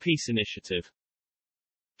new peace initiative.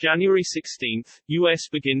 January 16, U.S.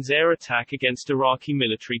 begins air attack against Iraqi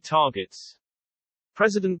military targets.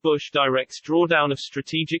 President Bush directs drawdown of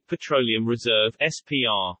Strategic Petroleum Reserve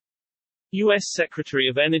 (SPR). U.S. Secretary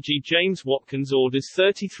of Energy James Watkins orders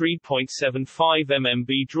 33.75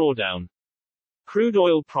 MMB drawdown. Crude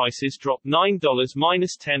oil prices drop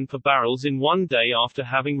 $9–10 per barrels in one day after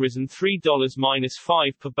having risen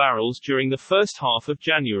 $3–5 per barrels during the first half of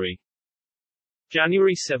January.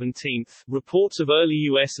 January 17, reports of early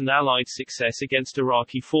U.S. and Allied success against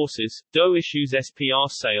Iraqi forces. DOE issues SPR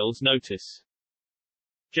sales notice.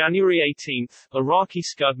 January 18, Iraqi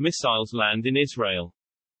Scud missiles land in Israel.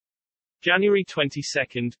 January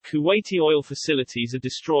 22, Kuwaiti oil facilities are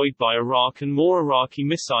destroyed by Iraq and more Iraqi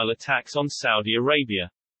missile attacks on Saudi Arabia.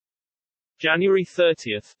 January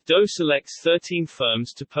 30, DOE selects 13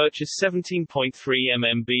 firms to purchase 17.3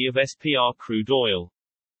 MMB of SPR crude oil.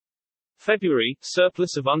 February,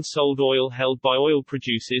 surplus of unsold oil held by oil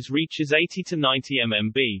producers reaches 80 to 90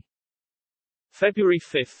 MMB. February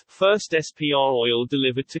 5, first SPR oil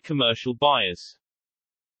delivered to commercial buyers.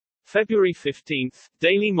 February 15,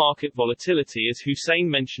 daily market volatility as Hussein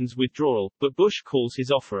mentions withdrawal, but Bush calls his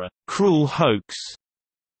offer a cruel hoax.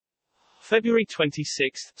 February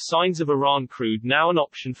 26, signs of Iran crude now an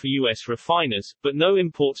option for U.S. refiners, but no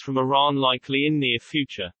imports from Iran likely in near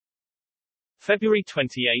future. February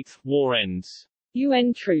 28, war ends.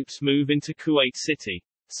 UN troops move into Kuwait City.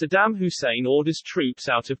 Saddam Hussein orders troops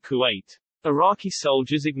out of Kuwait. Iraqi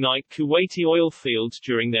soldiers ignite Kuwaiti oil fields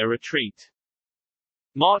during their retreat.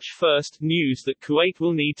 March 1, news that Kuwait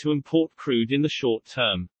will need to import crude in the short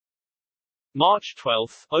term. March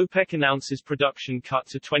 12, OPEC announces production cut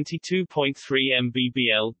to 22.3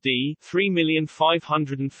 mbbl d,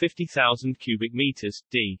 3,550,000 cubic meters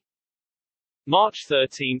d. March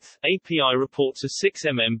 13, API reports a 6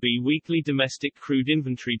 MMB weekly domestic crude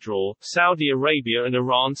inventory draw. Saudi Arabia and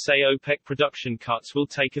Iran say OPEC production cuts will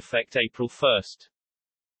take effect April 1.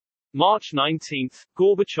 March 19,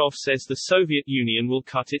 Gorbachev says the Soviet Union will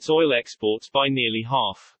cut its oil exports by nearly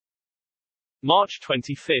half. March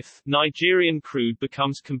 25, Nigerian crude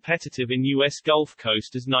becomes competitive in U.S. Gulf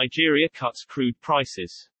Coast as Nigeria cuts crude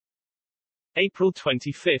prices. April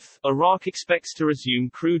 25, Iraq expects to resume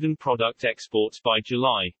crude and product exports by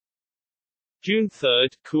July. June 3,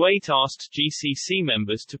 Kuwait asks GCC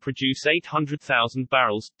members to produce 800,000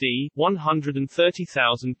 barrels d,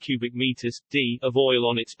 130,000 cubic meters d, of oil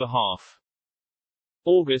on its behalf.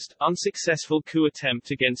 August, unsuccessful coup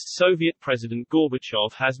attempt against Soviet President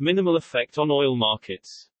Gorbachev has minimal effect on oil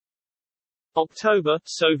markets. October,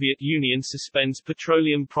 Soviet Union suspends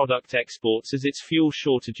petroleum product exports as its fuel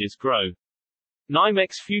shortages grow.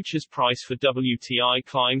 NYMEX futures price for WTI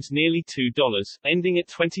climbs nearly $2, ending at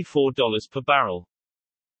 $24 per barrel.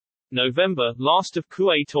 November, last of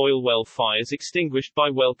Kuwait oil well fires extinguished by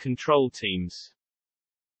well control teams.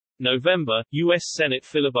 November, U.S. Senate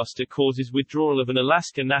filibuster causes withdrawal of an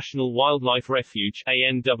Alaska National Wildlife Refuge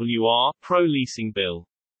 (ANWR) pro-leasing bill.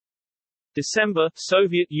 December,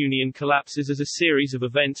 Soviet Union collapses as a series of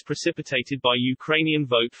events precipitated by Ukrainian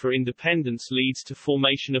vote for independence leads to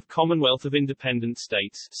formation of Commonwealth of Independent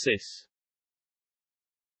States (CIS).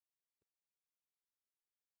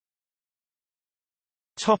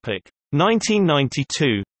 Topic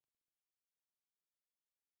 1992.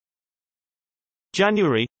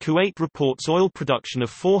 January, Kuwait reports oil production of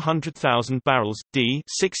 400,000 barrels d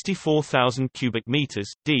 64,000 cubic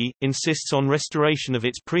meters d, insists on restoration of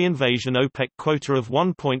its pre-invasion OPEC quota of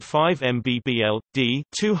 1.5 mbbl d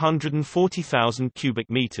 240,000 cubic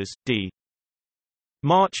meters d.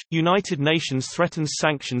 March, United Nations threatens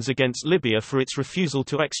sanctions against Libya for its refusal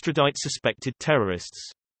to extradite suspected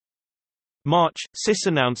terrorists. March, CIS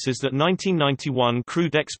announces that 1991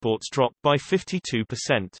 crude exports dropped by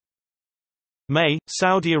 52%. May,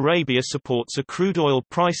 Saudi Arabia supports a crude oil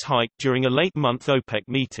price hike during a late-month OPEC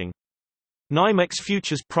meeting. NYMEX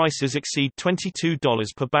futures prices exceed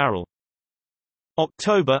 $22 per barrel.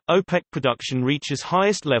 October, OPEC production reaches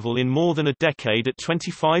highest level in more than a decade at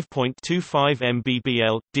 25.25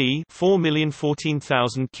 mbbl d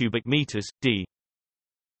 4,014,000 cubic meters d.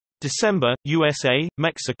 December, USA,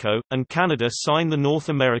 Mexico, and Canada sign the North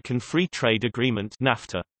American Free Trade Agreement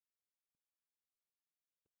 (NAFTA).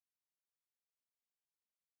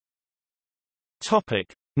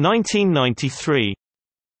 Topic 1993.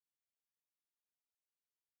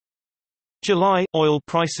 July, oil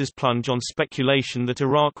prices plunge on speculation that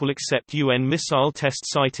Iraq will accept UN missile test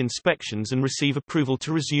site inspections and receive approval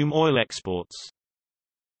to resume oil exports.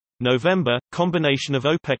 November, combination of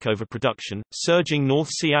OPEC overproduction, surging North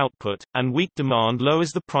Sea output, and weak demand lowers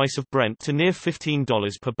the price of Brent to near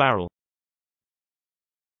 $15 per barrel.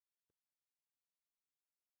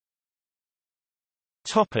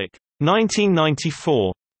 Topic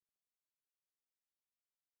 1994.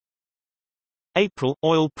 April,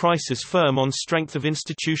 oil prices firm on strength of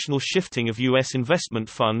institutional shifting of U.S. investment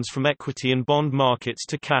funds from equity and bond markets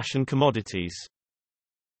to cash and commodities.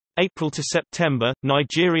 April to September,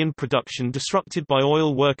 Nigerian production disrupted by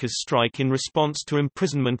oil workers' strike in response to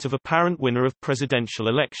imprisonment of apparent winner of presidential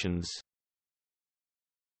elections.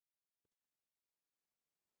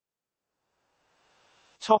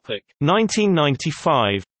 Topic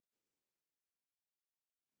 1995.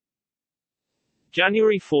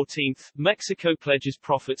 January 14, Mexico pledges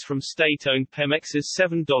profits from state-owned Pemex's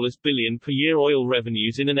 $7 billion per year oil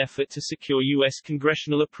revenues in an effort to secure U.S.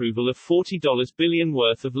 congressional approval of $40 billion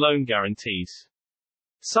worth of loan guarantees.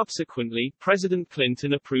 Subsequently, President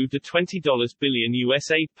Clinton approved a $20 billion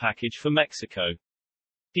U.S. aid package for Mexico.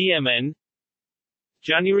 DMN.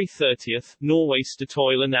 January 30, Norway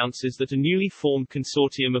Statoil announces that a newly formed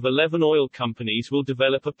consortium of 11 oil companies will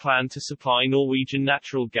develop a plan to supply Norwegian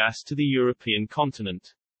natural gas to the European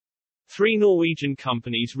continent. 3 Norwegian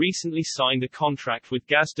companies recently signed a contract with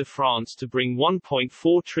Gaz de France to bring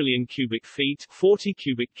 1.4 trillion cubic feet 40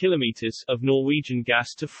 cubic kilometers of Norwegian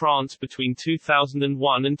gas to France between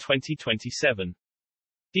 2001 and 2027.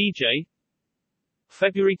 DJ.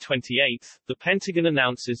 February 28, the Pentagon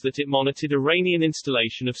announces that it monitored Iranian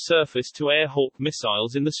installation of surface-to-air Hawk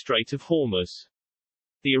missiles in the Strait of Hormuz.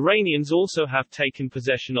 The Iranians also have taken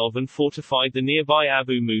possession of and fortified the nearby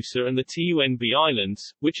Abu Musa and the Tunb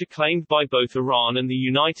Islands, which are claimed by both Iran and the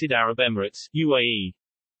United Arab Emirates (UAE).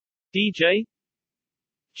 DJ.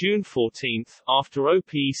 June 14, after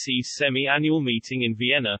OPEC's semi-annual meeting in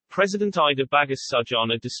Vienna, President Ida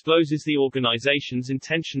Bagas-Sujana discloses the organization's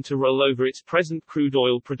intention to roll over its present crude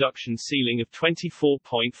oil production ceiling of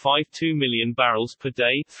 24.52 million barrels per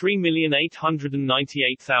day,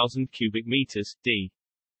 3,898,000 cubic meters d.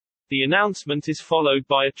 The announcement is followed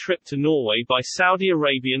by a trip to Norway by Saudi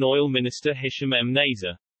Arabian Oil Minister Hisham M.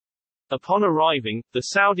 Nasser. Upon arriving, the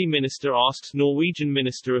Saudi minister asks Norwegian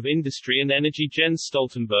Minister of Industry and Energy Jens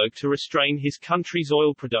Stoltenberg to restrain his country's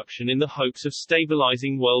oil production in the hopes of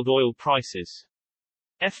stabilizing world oil prices.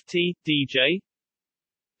 FT, DJ.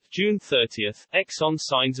 June 30, Exxon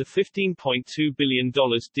signs a $15.2 billion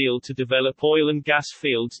deal to develop oil and gas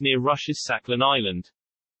fields near Russia's Sakhalin Island.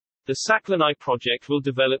 The Saklanai project will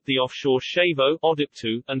develop the offshore Shavo,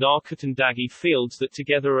 Odoptu, and Arkutandagi fields that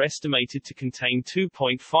together are estimated to contain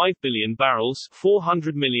 2.5 billion barrels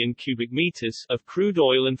 400 million cubic meters of crude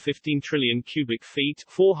oil and 15 trillion cubic feet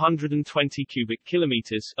 420 cubic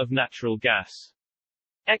kilometers of natural gas.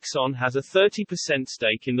 Exxon has a 30%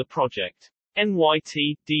 stake in the project.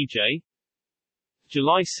 NYT, DJ.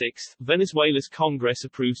 July 6, Venezuela's Congress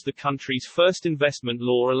approves the country's first investment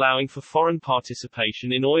law allowing for foreign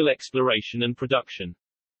participation in oil exploration and production.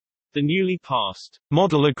 The newly passed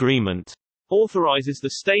Model Agreement authorizes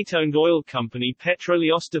the state-owned oil company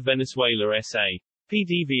Petróleos de Venezuela S.A.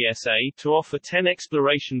 PDVSA to offer 10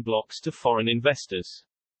 exploration blocks to foreign investors.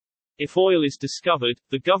 If oil is discovered,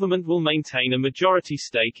 the government will maintain a majority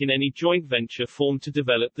stake in any joint venture formed to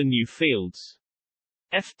develop the new fields.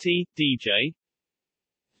 FT, DJ.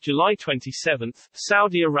 July 27,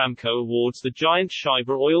 Saudi Aramco awards the giant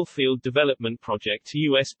Shaiba oil field development project to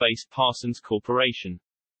U.S.-based Parsons Corporation.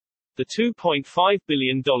 The $2.5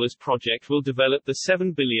 billion project will develop the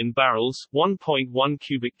 7 billion barrels 1.1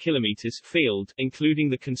 cubic kilometers field, including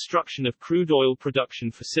the construction of crude oil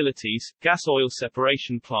production facilities, gas oil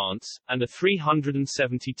separation plants, and a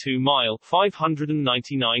 372-mile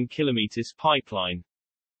 599 kilometers pipeline.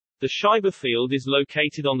 The Shaiba field is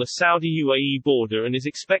located on the Saudi-UAE border and is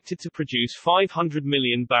expected to produce 500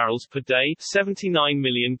 million barrels per day 79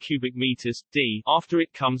 million cubic meters, d, after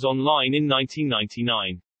it comes online in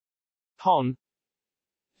 1999. PON.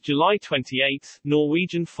 July 28,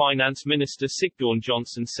 Norwegian Finance Minister Sigbjørn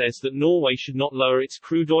Johnson says that Norway should not lower its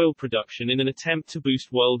crude oil production in an attempt to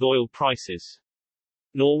boost world oil prices.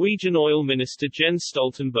 Norwegian Oil Minister Jens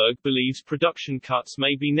Stoltenberg believes production cuts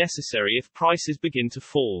may be necessary if prices begin to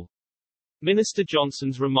fall. Minister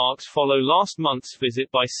Johnson's remarks follow last month's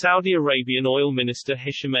visit by Saudi Arabian Oil Minister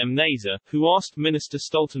Hisham M. Nasser, who asked Minister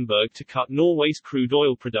Stoltenberg to cut Norway's crude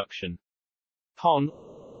oil production. PON.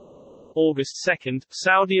 August 2,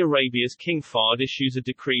 Saudi Arabia's King Fahd issues a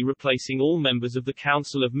decree replacing all members of the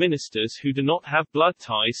Council of Ministers who do not have blood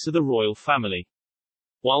ties to the royal family.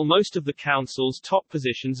 While most of the council's top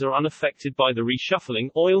positions are unaffected by the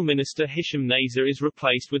reshuffling, Oil Minister Hisham Nasser is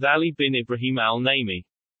replaced with Ali bin Ibrahim al-Naimi.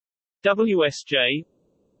 WSJ.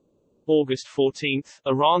 August 14,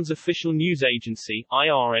 Iran's official news agency,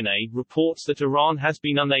 IRNA, reports that Iran has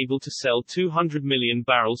been unable to sell 200 million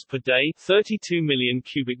barrels per day 32 million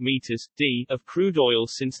cubic meters, d, of crude oil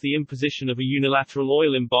since the imposition of a unilateral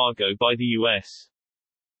oil embargo by the U.S.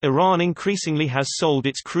 Iran increasingly has sold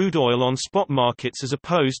its crude oil on spot markets as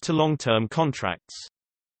opposed to long-term contracts.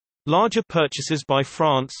 Larger purchases by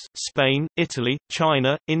France, Spain, Italy,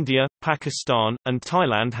 China, India, Pakistan, and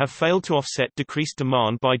Thailand have failed to offset decreased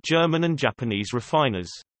demand by German and Japanese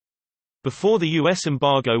refiners. Before the U.S.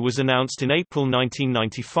 embargo was announced in April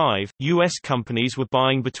 1995, U.S. companies were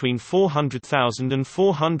buying between 400,000 and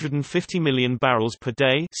 450 million barrels per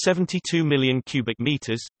day 72 million cubic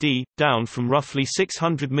meters, d, down from roughly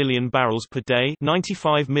 600 million barrels per day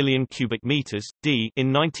 95 million cubic meters, d,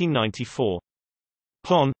 in 1994.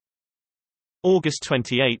 PON. August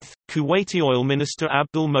 28, Kuwaiti Oil Minister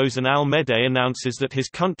Abdul Mohsen Al-Medeh announces that his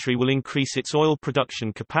country will increase its oil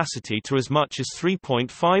production capacity to as much as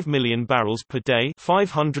 3.5 million barrels per day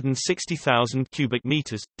 560,000 cubic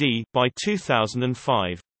meters, d, by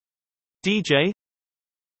 2005. DJ.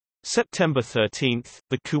 September 13,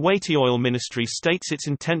 the Kuwaiti Oil Ministry states its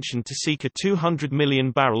intention to seek a 200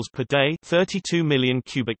 million barrels per day 32 million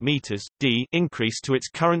cubic meters, d, increase to its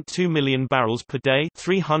current 2 million barrels per day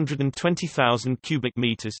 320,000 cubic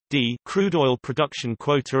meters, d, crude oil production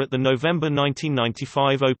quota at the November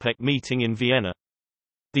 1995 OPEC meeting in Vienna.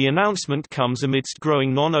 The announcement comes amidst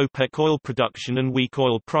growing non-OPEC oil production and weak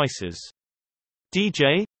oil prices.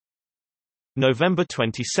 DJ. November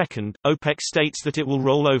 22, OPEC states that it will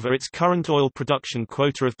roll over its current oil production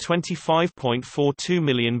quota of 25.42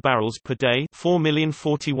 million barrels per day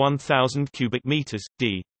 4,041,000 cubic meters,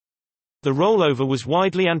 d. The rollover was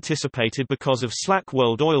widely anticipated because of slack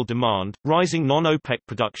world oil demand, rising non-OPEC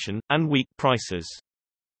production, and weak prices.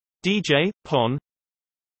 DJ. PON.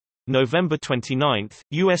 November 29,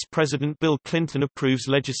 U.S. President Bill Clinton approves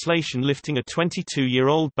legislation lifting a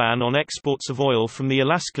 22-year-old ban on exports of oil from the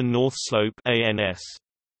Alaskan North Slope (ANS).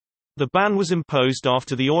 The ban was imposed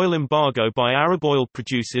after the oil embargo by Arab oil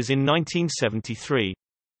producers in 1973.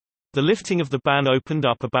 The lifting of the ban opened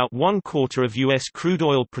up about 1/4 of U.S. crude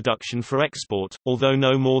oil production for export, although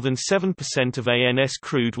no more than 7% of ANS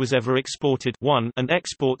crude was ever exported and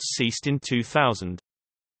exports ceased in 2000.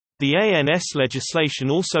 The ANS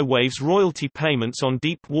legislation also waives royalty payments on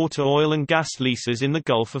deep-water oil and gas leases in the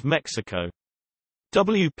Gulf of Mexico.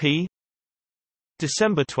 WP.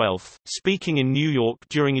 December 12, speaking in New York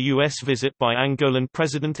during a U.S. visit by Angolan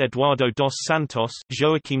President Eduardo dos Santos,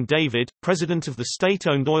 Joaquim David, president of the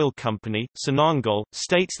state-owned oil company, Sonangol,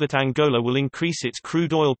 states that Angola will increase its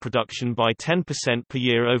crude oil production by 10% per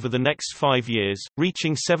year over the next 5 years,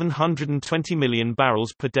 reaching 720 million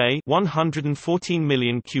barrels per day 114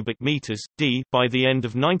 million cubic meters, d by the end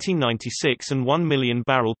of 1996 and 1 million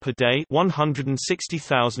barrel per day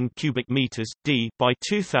 160,000 cubic meters, d by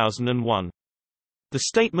 2001. The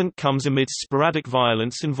statement comes amidst sporadic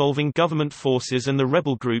violence involving government forces and the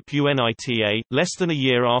rebel group UNITA, less than a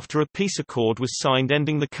year after a peace accord was signed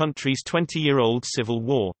ending the country's 20-year-old civil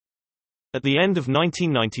war. At the end of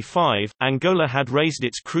 1995, Angola had raised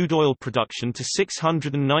its crude oil production to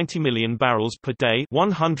 690 million barrels per day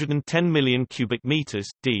 110 million cubic meters,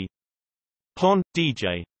 d. Pon,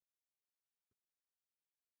 DJ.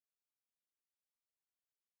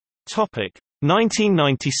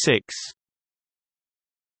 1996.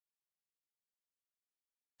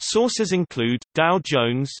 Sources include Dow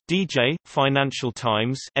Jones, DJ, Financial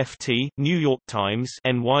Times, FT, New York Times,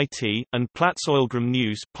 NYT, and Platts Oilgram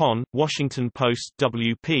News, PON, Washington Post,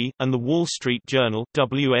 WP, and The Wall Street Journal,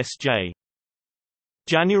 WSJ.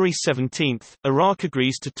 January 17, Iraq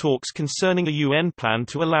agrees to talks concerning a UN plan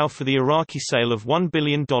to allow for the Iraqi sale of $1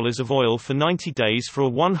 billion of oil for 90 days for a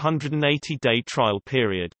 180-day trial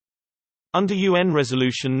period. Under UN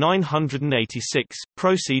Resolution 986,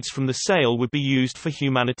 proceeds from the sale would be used for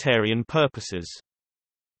humanitarian purposes.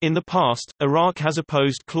 In the past, Iraq has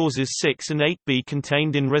opposed clauses 6 and 8b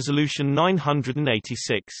contained in Resolution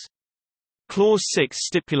 986. Clause 6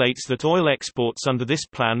 stipulates that oil exports under this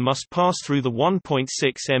plan must pass through the 1.6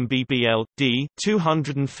 mbbl d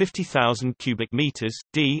 250,000 cubic meters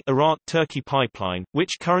d Iraq-Turkey pipeline,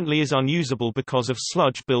 which currently is unusable because of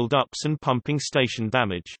sludge build-ups and pumping station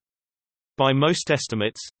damage. By most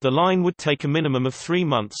estimates, the line would take a minimum of 3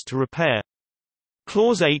 months to repair.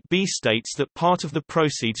 Clause 8b states that part of the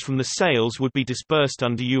proceeds from the sales would be disbursed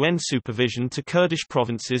under UN supervision to Kurdish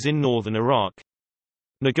provinces in northern Iraq.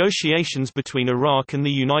 Negotiations between Iraq and the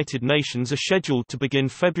United Nations are scheduled to begin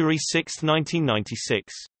February 6,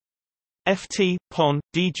 1996. FT, PON,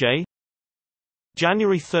 DJ.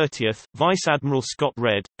 January 30, Vice Admiral Scott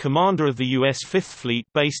Redd, commander of the U.S. Fifth Fleet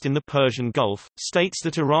based in the Persian Gulf, states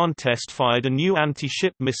that Iran test-fired a new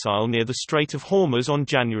anti-ship missile near the Strait of Hormuz on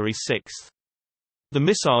January 6. The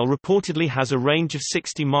missile reportedly has a range of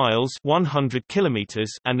 60 miles 100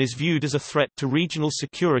 kilometers and is viewed as a threat to regional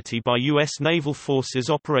security by U.S. naval forces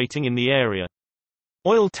operating in the area.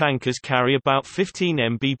 Oil tankers carry about 15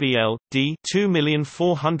 mbbl, d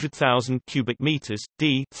 2,400,000 cubic meters,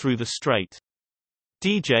 d through the strait.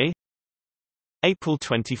 DJ. April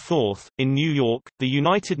 24, in New York, the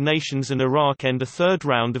United Nations and Iraq end a third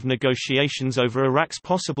round of negotiations over Iraq's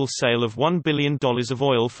possible sale of $1 billion of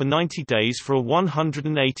oil for 90 days for a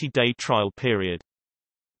 180-day trial period.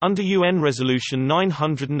 Under UN Resolution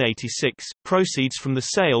 986, proceeds from the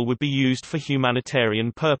sale would be used for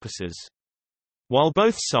humanitarian purposes. While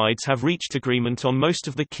both sides have reached agreement on most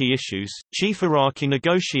of the key issues, chief Iraqi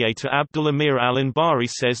negotiator Abdul Amir al-Anbari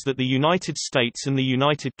says that the United States and the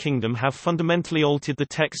United Kingdom have fundamentally altered the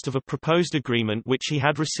text of a proposed agreement which he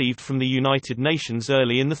had received from the United Nations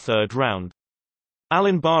early in the third round.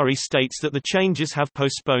 Al-Anbari states that the changes have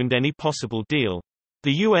postponed any possible deal.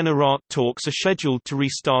 The UN-Iraq talks are scheduled to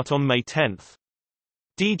restart on May 10.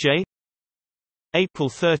 DJ. April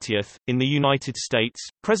 30, in the United States,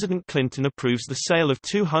 President Clinton approves the sale of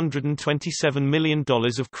 $227 million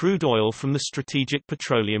of crude oil from the Strategic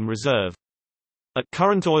Petroleum Reserve. At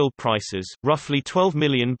current oil prices, roughly 12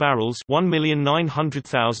 million barrels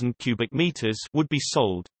 1,900,000 cubic meters would be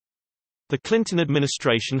sold. The Clinton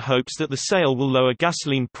administration hopes that the sale will lower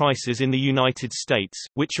gasoline prices in the United States,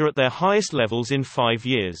 which are at their highest levels in 5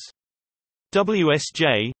 years.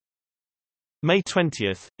 WSJ. May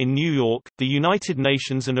 20, in New York, the United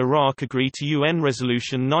Nations and Iraq agree to UN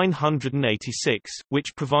Resolution 986,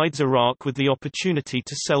 which provides Iraq with the opportunity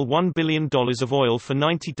to sell $1 billion of oil for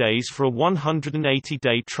 90 days for a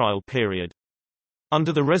 180-day trial period.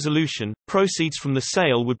 Under the resolution, proceeds from the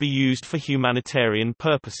sale would be used for humanitarian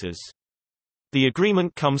purposes. The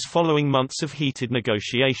agreement comes following months of heated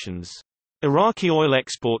negotiations. Iraqi oil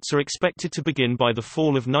exports are expected to begin by the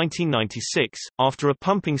fall of 1996, after a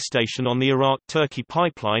pumping station on the Iraq-Turkey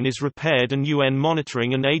pipeline is repaired and UN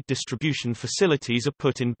monitoring and aid distribution facilities are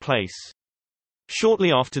put in place.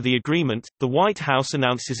 Shortly after the agreement, the White House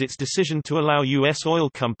announces its decision to allow U.S. oil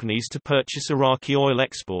companies to purchase Iraqi oil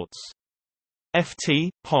exports. FT,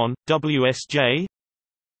 PON, WSJ.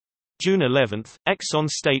 June 11, Exxon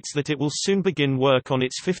states that it will soon begin work on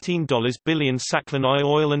its $15 billion Sakhalin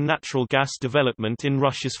oil and natural gas development in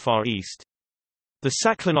Russia's Far East. The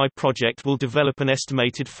Sakhalin project will develop an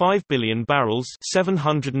estimated 5 billion barrels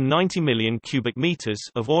 790 million cubic meters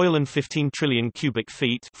of oil and 15 trillion cubic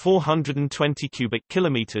feet 420 cubic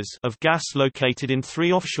kilometers of gas located in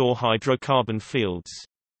 3 offshore hydrocarbon fields.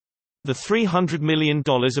 The $300 million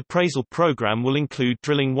appraisal program will include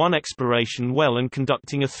drilling 1 exploration well and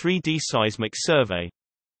conducting a 3D seismic survey.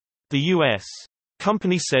 The U.S.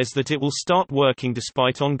 company says that it will start working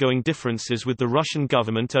despite ongoing differences with the Russian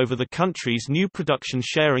government over the country's new production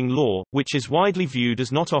sharing law, which is widely viewed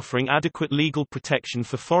as not offering adequate legal protection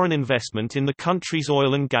for foreign investment in the country's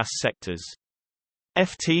oil and gas sectors.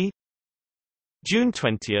 FT June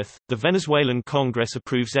 20, the Venezuelan Congress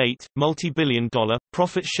approves 8 multi-billion-dollar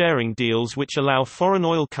profit-sharing deals which allow foreign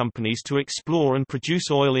oil companies to explore and produce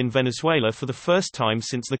oil in Venezuela for the first time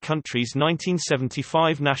since the country's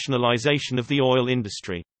 1975 nationalization of the oil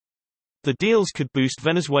industry. The deals could boost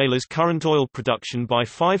Venezuela's current oil production by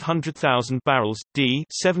 500,000 barrels d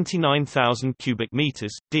 79,000 cubic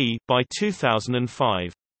meters d by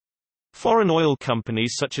 2005. Foreign oil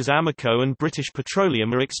companies such as Amoco and British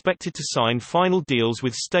Petroleum are expected to sign final deals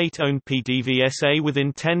with state-owned PDVSA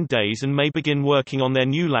within 10 days and may begin working on their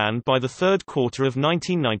new land by the third quarter of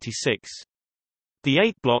 1996. The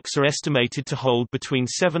 8 blocks are estimated to hold between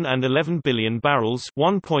 7 and 11 billion barrels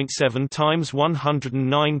 1.7 times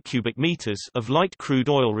 109 cubic meters of light crude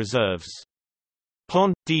oil reserves.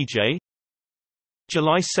 PON, DJ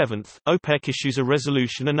July 7, OPEC issues a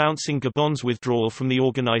resolution announcing Gabon's withdrawal from the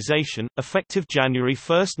organization, effective January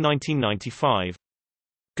 1, 1995.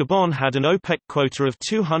 Gabon had an OPEC quota of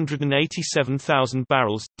 287,000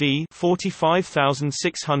 barrels d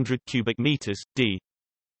 45,600 cubic meters d.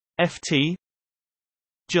 FT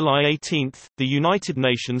July 18, the United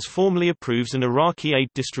Nations formally approves an Iraqi aid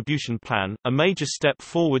distribution plan, a major step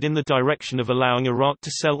forward in the direction of allowing Iraq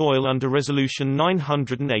to sell oil under Resolution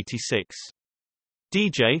 986.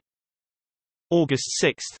 DJ August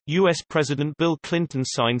 6, U.S. President Bill Clinton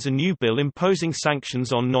signs a new bill imposing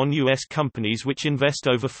sanctions on non-U.S. companies which invest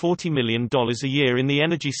over $40 million a year in the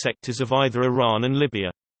energy sectors of either Iran and Libya.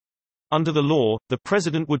 Under the law, the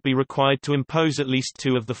president would be required to impose at least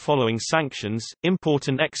 2 of the following sanctions: import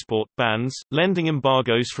and export bans, lending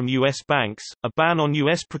embargoes from U.S. banks, a ban on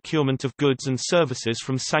U.S. procurement of goods and services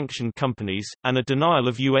from sanctioned companies, and a denial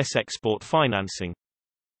of U.S. export financing.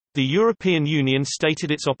 The European Union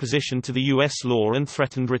stated its opposition to the U.S. law and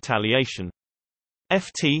threatened retaliation.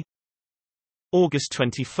 FT August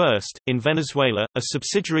 21, in Venezuela, a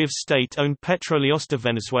subsidiary of state-owned Petróleos de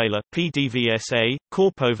Venezuela (PDVSA),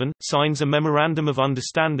 Corpoven, signs a Memorandum of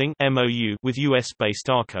Understanding (MOU) with U.S.-based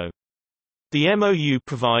ARCO. The MOU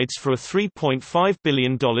provides for a $3.5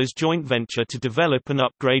 billion joint venture to develop and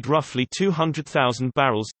upgrade roughly 200,000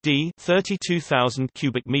 barrels d 32,000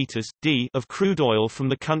 cubic meters d of crude oil from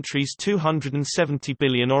the country's 270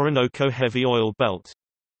 billion Orinoco heavy oil belt.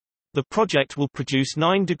 The project will produce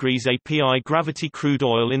 9 degrees API gravity crude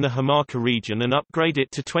oil in the Jamaica region and upgrade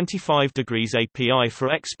it to 25 degrees API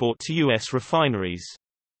for export to U.S. refineries.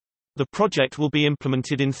 The project will be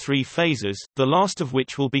implemented in 3 phases, the last of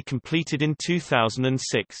which will be completed in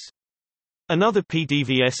 2006. Another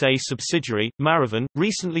PDVSA subsidiary, Marathon,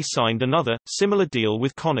 recently signed another, similar deal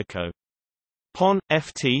with Conoco. PON,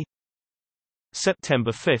 FT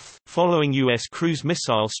September 5, following U.S. cruise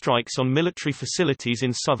missile strikes on military facilities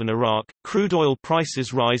in southern Iraq, crude oil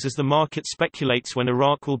prices rise as the market speculates when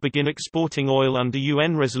Iraq will begin exporting oil under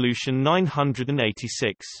UN Resolution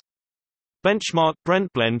 986. Benchmark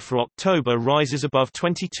Brent blend for October rises above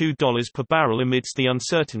 $22 per barrel amidst the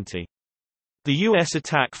uncertainty. The U.S.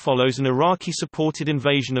 attack follows an Iraqi-supported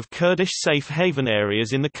invasion of Kurdish safe haven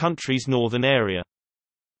areas in the country's northern area.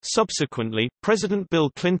 Subsequently, President Bill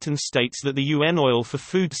Clinton states that the UN oil for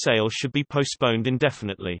food sale should be postponed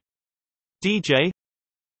indefinitely. DJ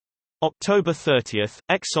October 30,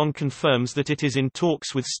 Exxon confirms that it is in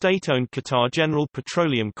talks with state-owned Qatar General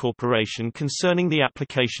Petroleum Corporation concerning the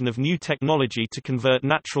application of new technology to convert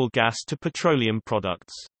natural gas to petroleum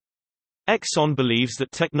products. Exxon believes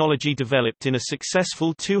that technology developed in a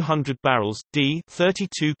successful 200 barrels d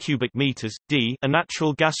 32 cubic meters d a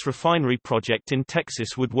natural gas refinery project in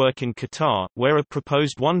Texas would work in Qatar, where a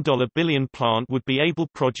proposed $1 billion plant would be able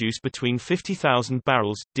to produce between 50,000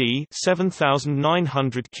 barrels d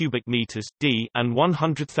 7,900 cubic meters d and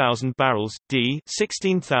 100,000 barrels d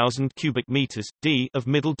 16,000 cubic meters d of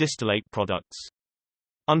middle distillate products.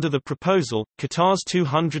 Under the proposal, Qatar's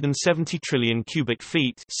 270 trillion cubic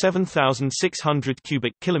feet (7,600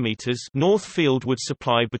 cubic kilometers) North Field would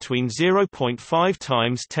supply between 0.5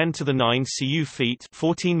 times 10 to the 9 cu feet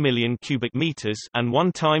 (14 million cubic meters) and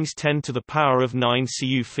 1 times 10 to the power of 9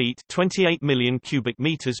 cu feet (28 million cubic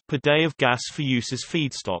meters) per day of gas for use as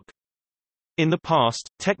feedstock. In the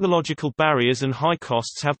past, technological barriers and high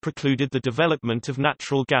costs have precluded the development of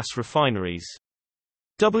natural gas refineries.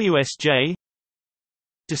 WSJ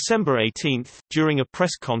December 18, during a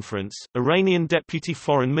press conference, Iranian Deputy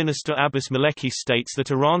Foreign Minister Abbas Maleki states that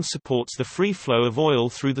Iran supports the free flow of oil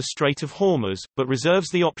through the Strait of Hormuz, but reserves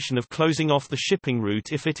the option of closing off the shipping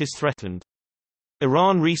route if it is threatened.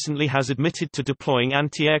 Iran recently has admitted to deploying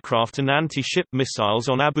anti-aircraft and anti-ship missiles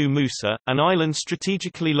on Abu Musa, an island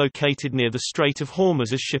strategically located near the Strait of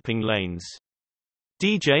Hormuz as shipping lanes.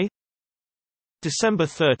 DJ December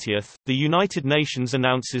 30, the United Nations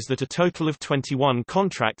announces that a total of 21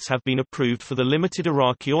 contracts have been approved for the limited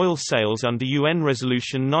Iraqi oil sales under UN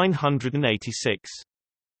Resolution 986.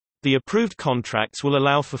 The approved contracts will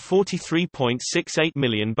allow for 43.68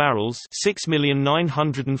 million barrels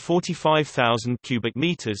 (6,945,000 cubic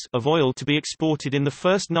meters) of oil to be exported in the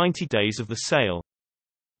first 90 days of the sale.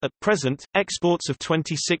 At present, exports of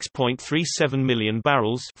 26.37 million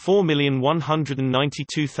barrels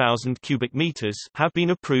 (4,192,000 cubic meters) have been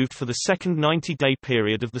approved for the second 90-day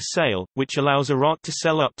period of the sale, which allows Iraq to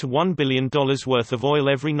sell up to $1 billion worth of oil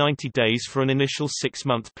every 90 days for an initial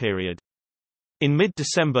 6-month period. In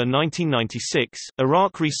mid-December 1996,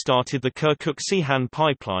 Iraq restarted the Kirkuk-Ceyhan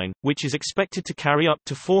pipeline, which is expected to carry up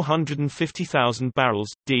to 450,000 barrels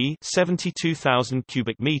d 72,000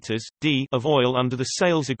 cubic meters d of oil under the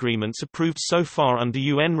sales agreements approved so far under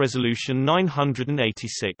UN Resolution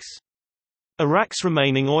 986. Iraq's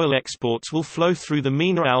remaining oil exports will flow through the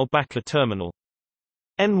Mina al-Bakla terminal.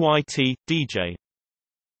 NYT, DJ.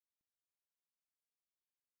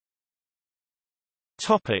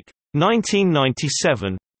 Topic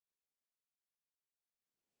 1997.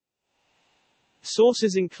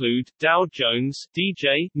 Sources include Dow Jones,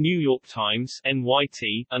 DJ, New York Times,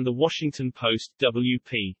 NYT, and The Washington Post,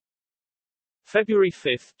 WP. February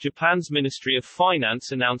 5, Japan's Ministry of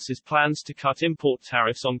Finance announces plans to cut import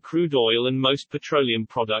tariffs on crude oil and most petroleum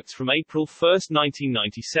products from April 1,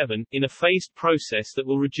 1997, in a phased process that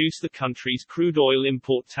will reduce the country's crude oil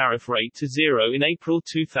import tariff rate to zero in April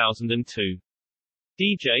 2002.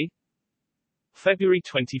 DJ February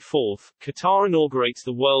 24, Qatar inaugurates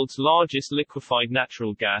the world's largest liquefied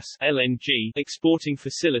natural gas (LNG) exporting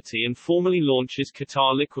facility and formally launches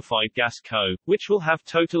Qatar Liquefied Gas Co., which will have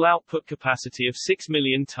total output capacity of 6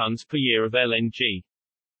 million tons per year of LNG.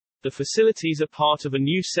 The facilities are part of a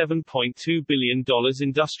new $7.2 billion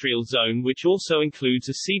industrial zone which also includes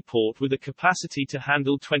a seaport with a capacity to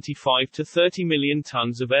handle 25 to 30 million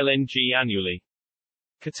tons of LNG annually.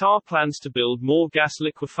 Qatar plans to build more gas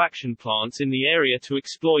liquefaction plants in the area to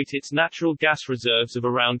exploit its natural gas reserves of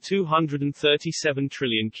around 237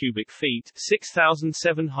 trillion cubic feet,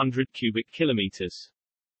 6,700 cubic kilometers.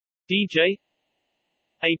 DJ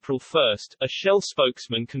April 1, a Shell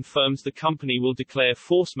spokesman confirms the company will declare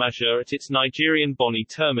force majeure at its Nigerian Bonny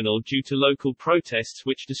terminal due to local protests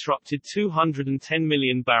which disrupted 210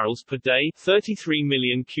 million barrels per day, 33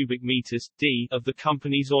 million cubic meters d of the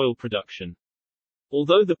company's oil production.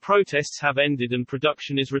 Although the protests have ended and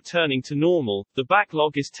production is returning to normal, the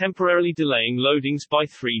backlog is temporarily delaying loadings by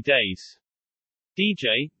 3 days.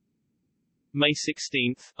 DJ May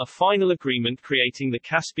 16, a final agreement creating the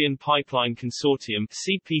Caspian Pipeline Consortium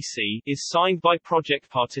 (CPC) is signed by project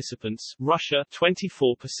participants: Russia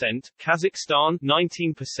 24%, Kazakhstan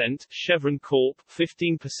 19%, Chevron Corp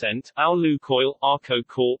 15%, Al Lukoil Arco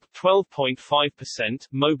Corp 12.5%,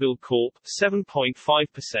 Mobil Corp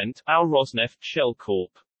 7.5%, Al Rosneft Shell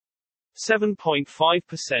Corp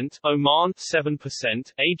 7.5%, Oman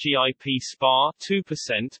 7%, AGIP SPA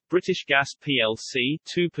 2%, British Gas plc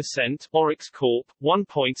 2%, Oryx Corp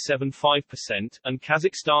 1.75%, and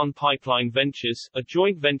Kazakhstan Pipeline Ventures, a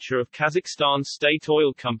joint venture of Kazakhstan State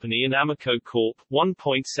Oil Company and Amoco Corp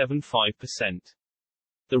 1.75%.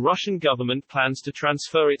 The Russian government plans to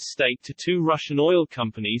transfer its stake to 2 Russian oil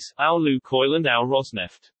companies, Al Lukoil and Al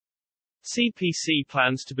Rosneft. CPC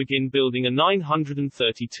plans to begin building a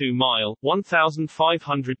 932-mile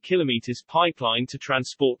 (1,500 kilometers) pipeline to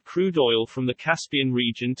transport crude oil from the Caspian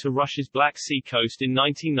region to Russia's Black Sea coast in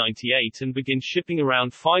 1998 and begin shipping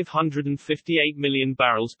around 558 million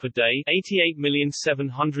barrels per day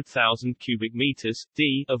 (88,700,000 cubic meters)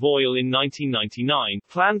 d of oil in 1999.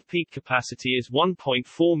 Planned peak capacity is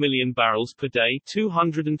 1.4 million barrels per day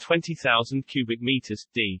 (220,000 cubic meters)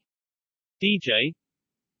 d. DJ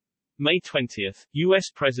May 20, U.S.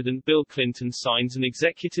 President Bill Clinton signs an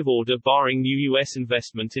executive order barring new U.S.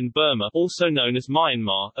 investment in Burma, also known as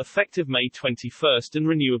Myanmar, effective May 21 and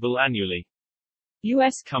renewable annually.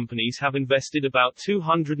 U.S. companies have invested about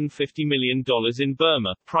 $250 million in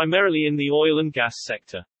Burma, primarily in the oil and gas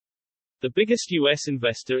sector. The biggest U.S.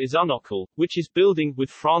 investor is Unocal, which is building,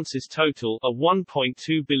 with France's Total, a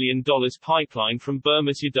 $1.2 billion pipeline from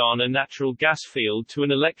Burma's Yadana natural gas field to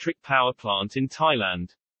an electric power plant in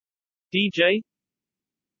Thailand. DJ?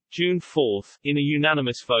 June 4, in a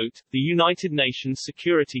unanimous vote, the United Nations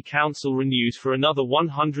Security Council renews for another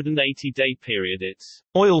 180-day period its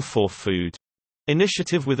Oil for Food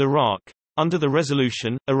initiative with Iraq. Under the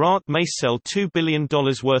resolution, Iraq may sell $2 billion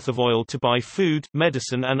worth of oil to buy food,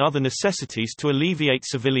 medicine and other necessities to alleviate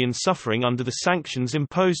civilian suffering under the sanctions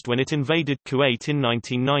imposed when it invaded Kuwait in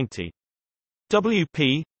 1990.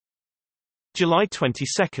 WP July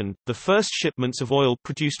 22, the first shipments of oil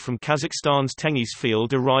produced from Kazakhstan's Tengiz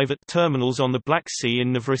field arrive at terminals on the Black Sea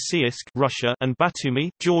in Novorossiysk, Russia, and Batumi,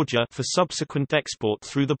 Georgia, for subsequent export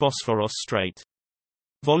through the Bosphorus Strait.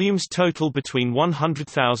 Volumes total between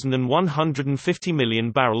 100,000 and 150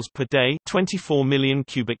 million barrels per day, 24 million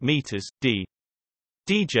cubic meters,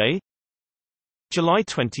 DJ. July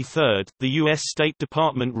 23, the U.S. State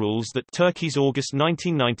Department rules that Turkey's August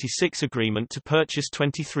 1996 agreement to purchase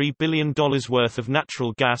 $23 billion worth of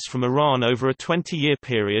natural gas from Iran over a 20-year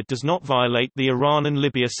period does not violate the Iran and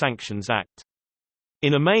Libya Sanctions Act.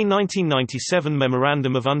 In a May 1997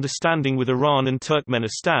 Memorandum of Understanding with Iran and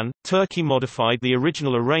Turkmenistan, Turkey modified the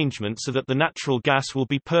original arrangement so that the natural gas will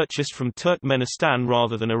be purchased from Turkmenistan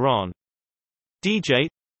rather than Iran. DJ.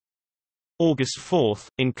 August 4,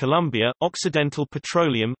 in Colombia, Occidental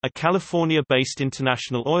Petroleum, a California-based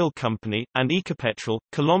international oil company, and Ecopetrol,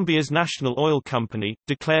 Colombia's national oil company,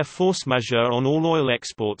 declare force majeure on all oil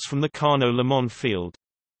exports from the Cano Limon field.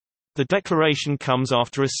 The declaration comes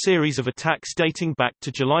after a series of attacks dating back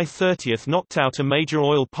to July 30 knocked out a major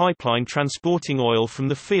oil pipeline transporting oil from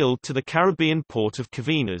the field to the Caribbean port of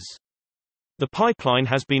Cavinas. The pipeline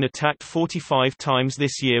has been attacked 45 times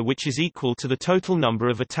this year, which is equal to the total number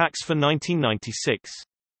of attacks for 1996.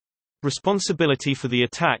 Responsibility for the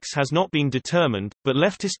attacks has not been determined, but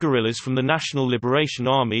leftist guerrillas from the National Liberation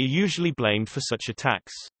Army are usually blamed for such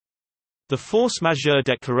attacks. The force majeure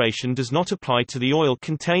declaration does not apply to the oil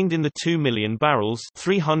contained in the 2 million barrels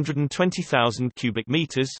 320,000 cubic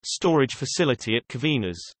meters storage facility at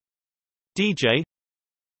Cavinas. DJ.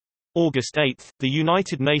 August 8, the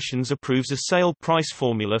United Nations approves a sale price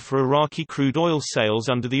formula for Iraqi crude oil sales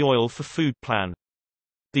under the Oil for Food Plan.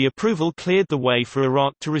 The approval cleared the way for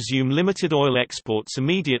Iraq to resume limited oil exports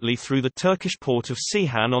immediately through the Turkish port of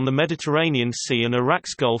Ceyhan on the Mediterranean Sea and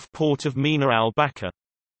Iraq's Gulf port of Mina al-Bakr.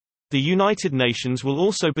 The United Nations will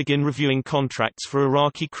also begin reviewing contracts for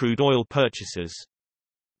Iraqi crude oil purchases.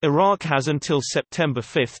 Iraq has until September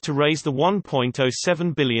 5 to raise the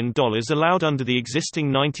 $1.07 billion allowed under the existing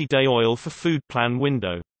 90-day Oil for Food Plan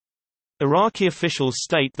window. Iraqi officials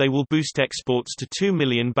state they will boost exports to 2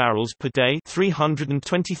 million barrels per day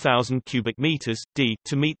 320,000 cubic meters,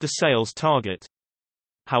 to meet the sales target.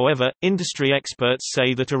 However, industry experts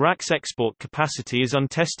say that Iraq's export capacity is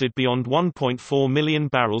untested beyond 1.4 million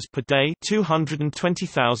barrels per day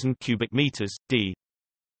 220,000 cubic meters,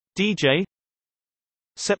 DJ.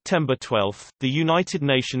 September 12, the United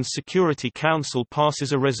Nations Security Council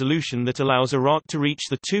passes a resolution that allows Iraq to reach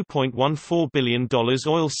the $2.14 billion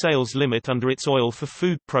oil sales limit under its Oil for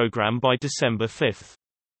Food program by December 5.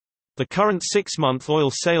 The current 6-month oil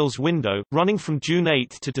sales window, running from June 8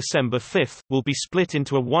 to December 5, will be split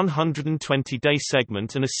into a 120-day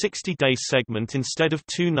segment and a 60-day segment instead of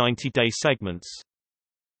two 90-day segments.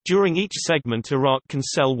 During each segment, Iraq can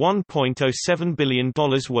sell $1.07 billion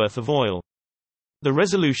worth of oil. The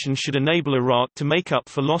resolution should enable Iraq to make up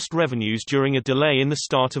for lost revenues during a delay in the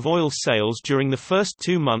start of oil sales during the first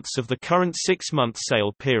 2 months of the current 6-month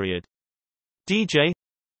sale period. DJ.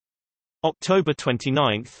 October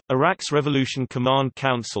 29, Iraq's Revolution Command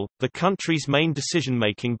Council, the country's main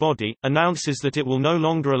decision-making body, announces that it will no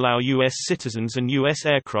longer allow U.S. citizens and U.S.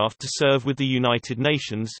 aircraft to serve with the United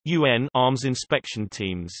Nations (UN) arms inspection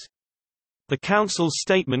teams. The Council's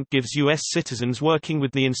statement gives U.S. citizens working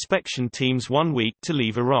with the inspection teams 1 week to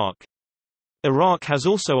leave Iraq. Iraq has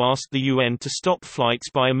also asked the UN to stop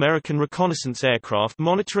flights by American reconnaissance aircraft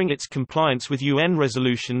monitoring its compliance with UN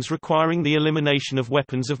resolutions requiring the elimination of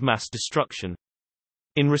weapons of mass destruction.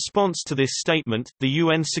 In response to this statement, the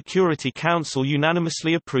UN Security Council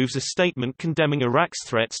unanimously approves a statement condemning Iraq's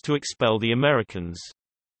threats to expel the Americans.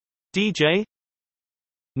 DJ.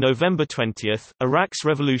 November 20, Iraq's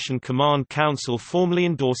Revolution Command Council formally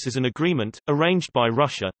endorses an agreement, arranged by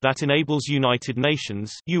Russia, that enables United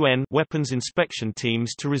Nations (UN) weapons inspection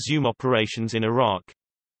teams to resume operations in Iraq.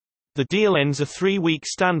 The deal ends a 3-week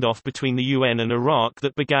standoff between the UN and Iraq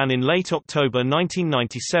that began in late October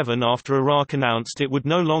 1997 after Iraq announced it would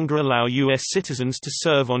no longer allow U.S. citizens to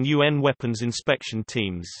serve on UN weapons inspection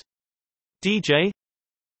teams. DJ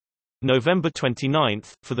November 29,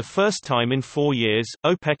 for the first time in 4 years,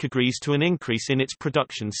 OPEC agrees to an increase in its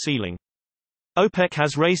production ceiling. OPEC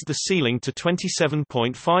has raised the ceiling to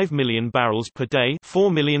 27.5 million barrels per day,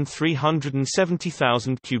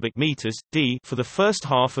 4,370,000 cubic meters (d) for the first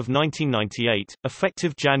half of 1998,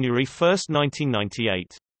 effective January 1,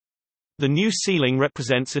 1998. The new ceiling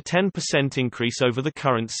represents a 10% increase over the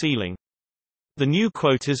current ceiling. The new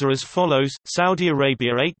quotas are as follows: Saudi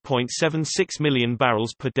Arabia 8.76 million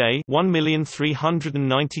barrels per day,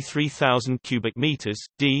 1,393,000 cubic meters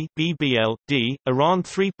 (d) BBL (d), Iran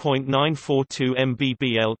 3.942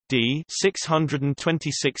 MBBL (d),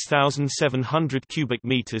 626,700 cubic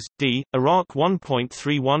meters (d), Iraq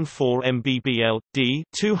 1.314 MBBL (d),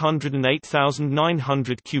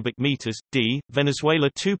 208,900 cubic meters (d), Venezuela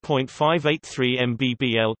 2.583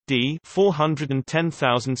 MBBL (d),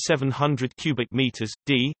 410,700 cubic meters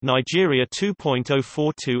 (d), Nigeria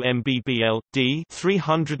 2.042 MBBL (d),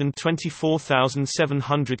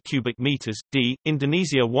 324,700 cubic meters (d),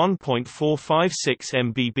 Indonesia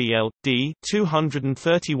 1.456 MBBL (d),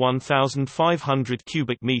 231,500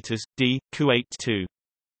 cubic meters (d), Kuwait 2.19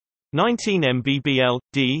 MBBL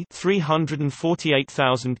 (d),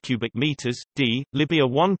 348,000 cubic meters (d), Libya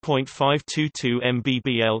 1.522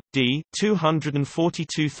 MBBL (d),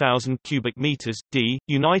 242,000 cubic meters (d),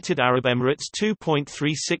 United Arab Emirates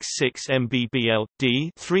 2.366 MBBL (d),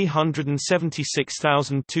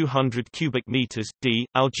 376,200 cubic meters (d),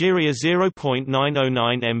 Algeria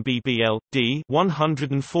 0.909 MBBL (d),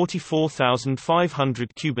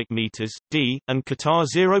 144,500 cubic meters (d), and Qatar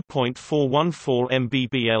 0.414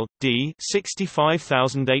 MBBL (d),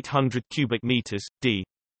 65,800 cubic meters (d).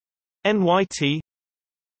 NYT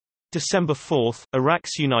December 4,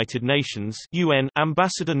 Iraq's United Nations (UN)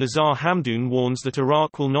 Ambassador Nazar Hamdoun warns that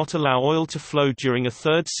Iraq will not allow oil to flow during a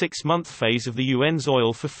third 6-month phase of the UN's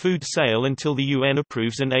oil for food sale until the UN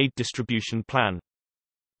approves an aid distribution plan.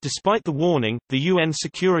 Despite the warning, the UN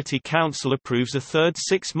Security Council approves a third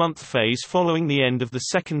 6-month phase following the end of the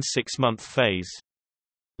second 6-month phase.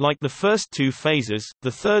 Like the first 2 phases, the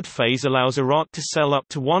third phase allows Iraq to sell up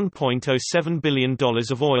to $1.07 billion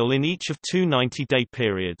of oil in each of 2 90-day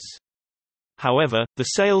periods. However, the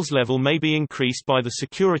sales level may be increased by the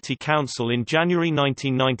Security Council in January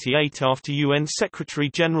 1998 after UN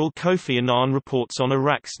Secretary-General Kofi Annan reports on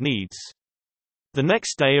Iraq's needs. The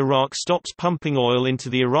next day Iraq stops pumping oil into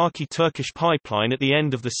the Iraqi-Turkish pipeline at the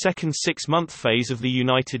end of the second 6-month phase of the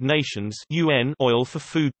United Nations (UN) Oil for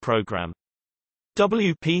Food program.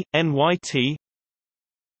 WP, NYT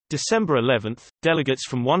December 11, delegates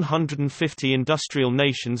from 150 industrial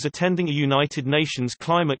nations attending a United Nations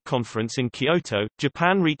climate conference in Kyoto,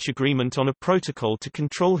 Japan reach agreement on a protocol to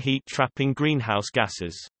control heat-trapping greenhouse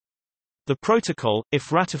gases. The protocol,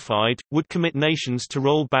 if ratified, would commit nations to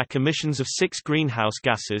roll back emissions of 6 greenhouse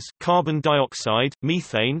gases: carbon dioxide,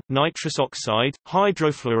 methane, nitrous oxide,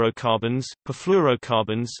 hydrofluorocarbons,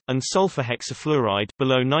 perfluorocarbons, and sulfur hexafluoride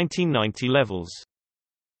below 1990 levels.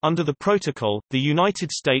 Under the protocol, the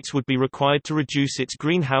United States would be required to reduce its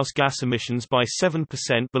greenhouse gas emissions by 7%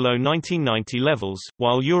 below 1990 levels,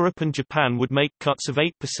 while Europe and Japan would make cuts of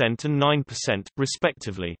 8% and 9%,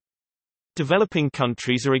 respectively. Developing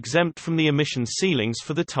countries are exempt from the emission ceilings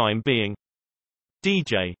for the time being.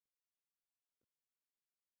 DJ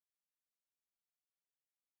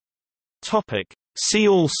See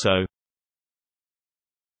also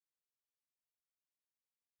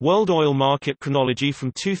World oil market chronology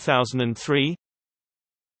from 2003,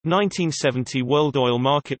 1970 World oil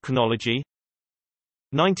market chronology,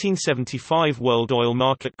 1975 World oil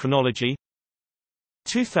market chronology,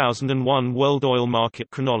 2001 World oil market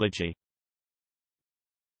chronology.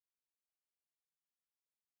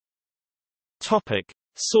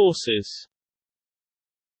 Sources: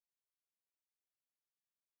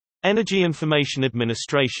 Energy Information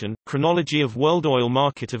Administration, Chronology of World Oil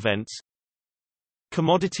Market Events,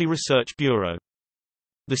 Commodity Research Bureau.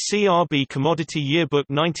 The CRB Commodity Yearbook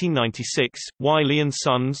 1996, Wiley &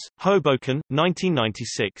 Sons, Hoboken,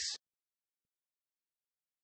 1996.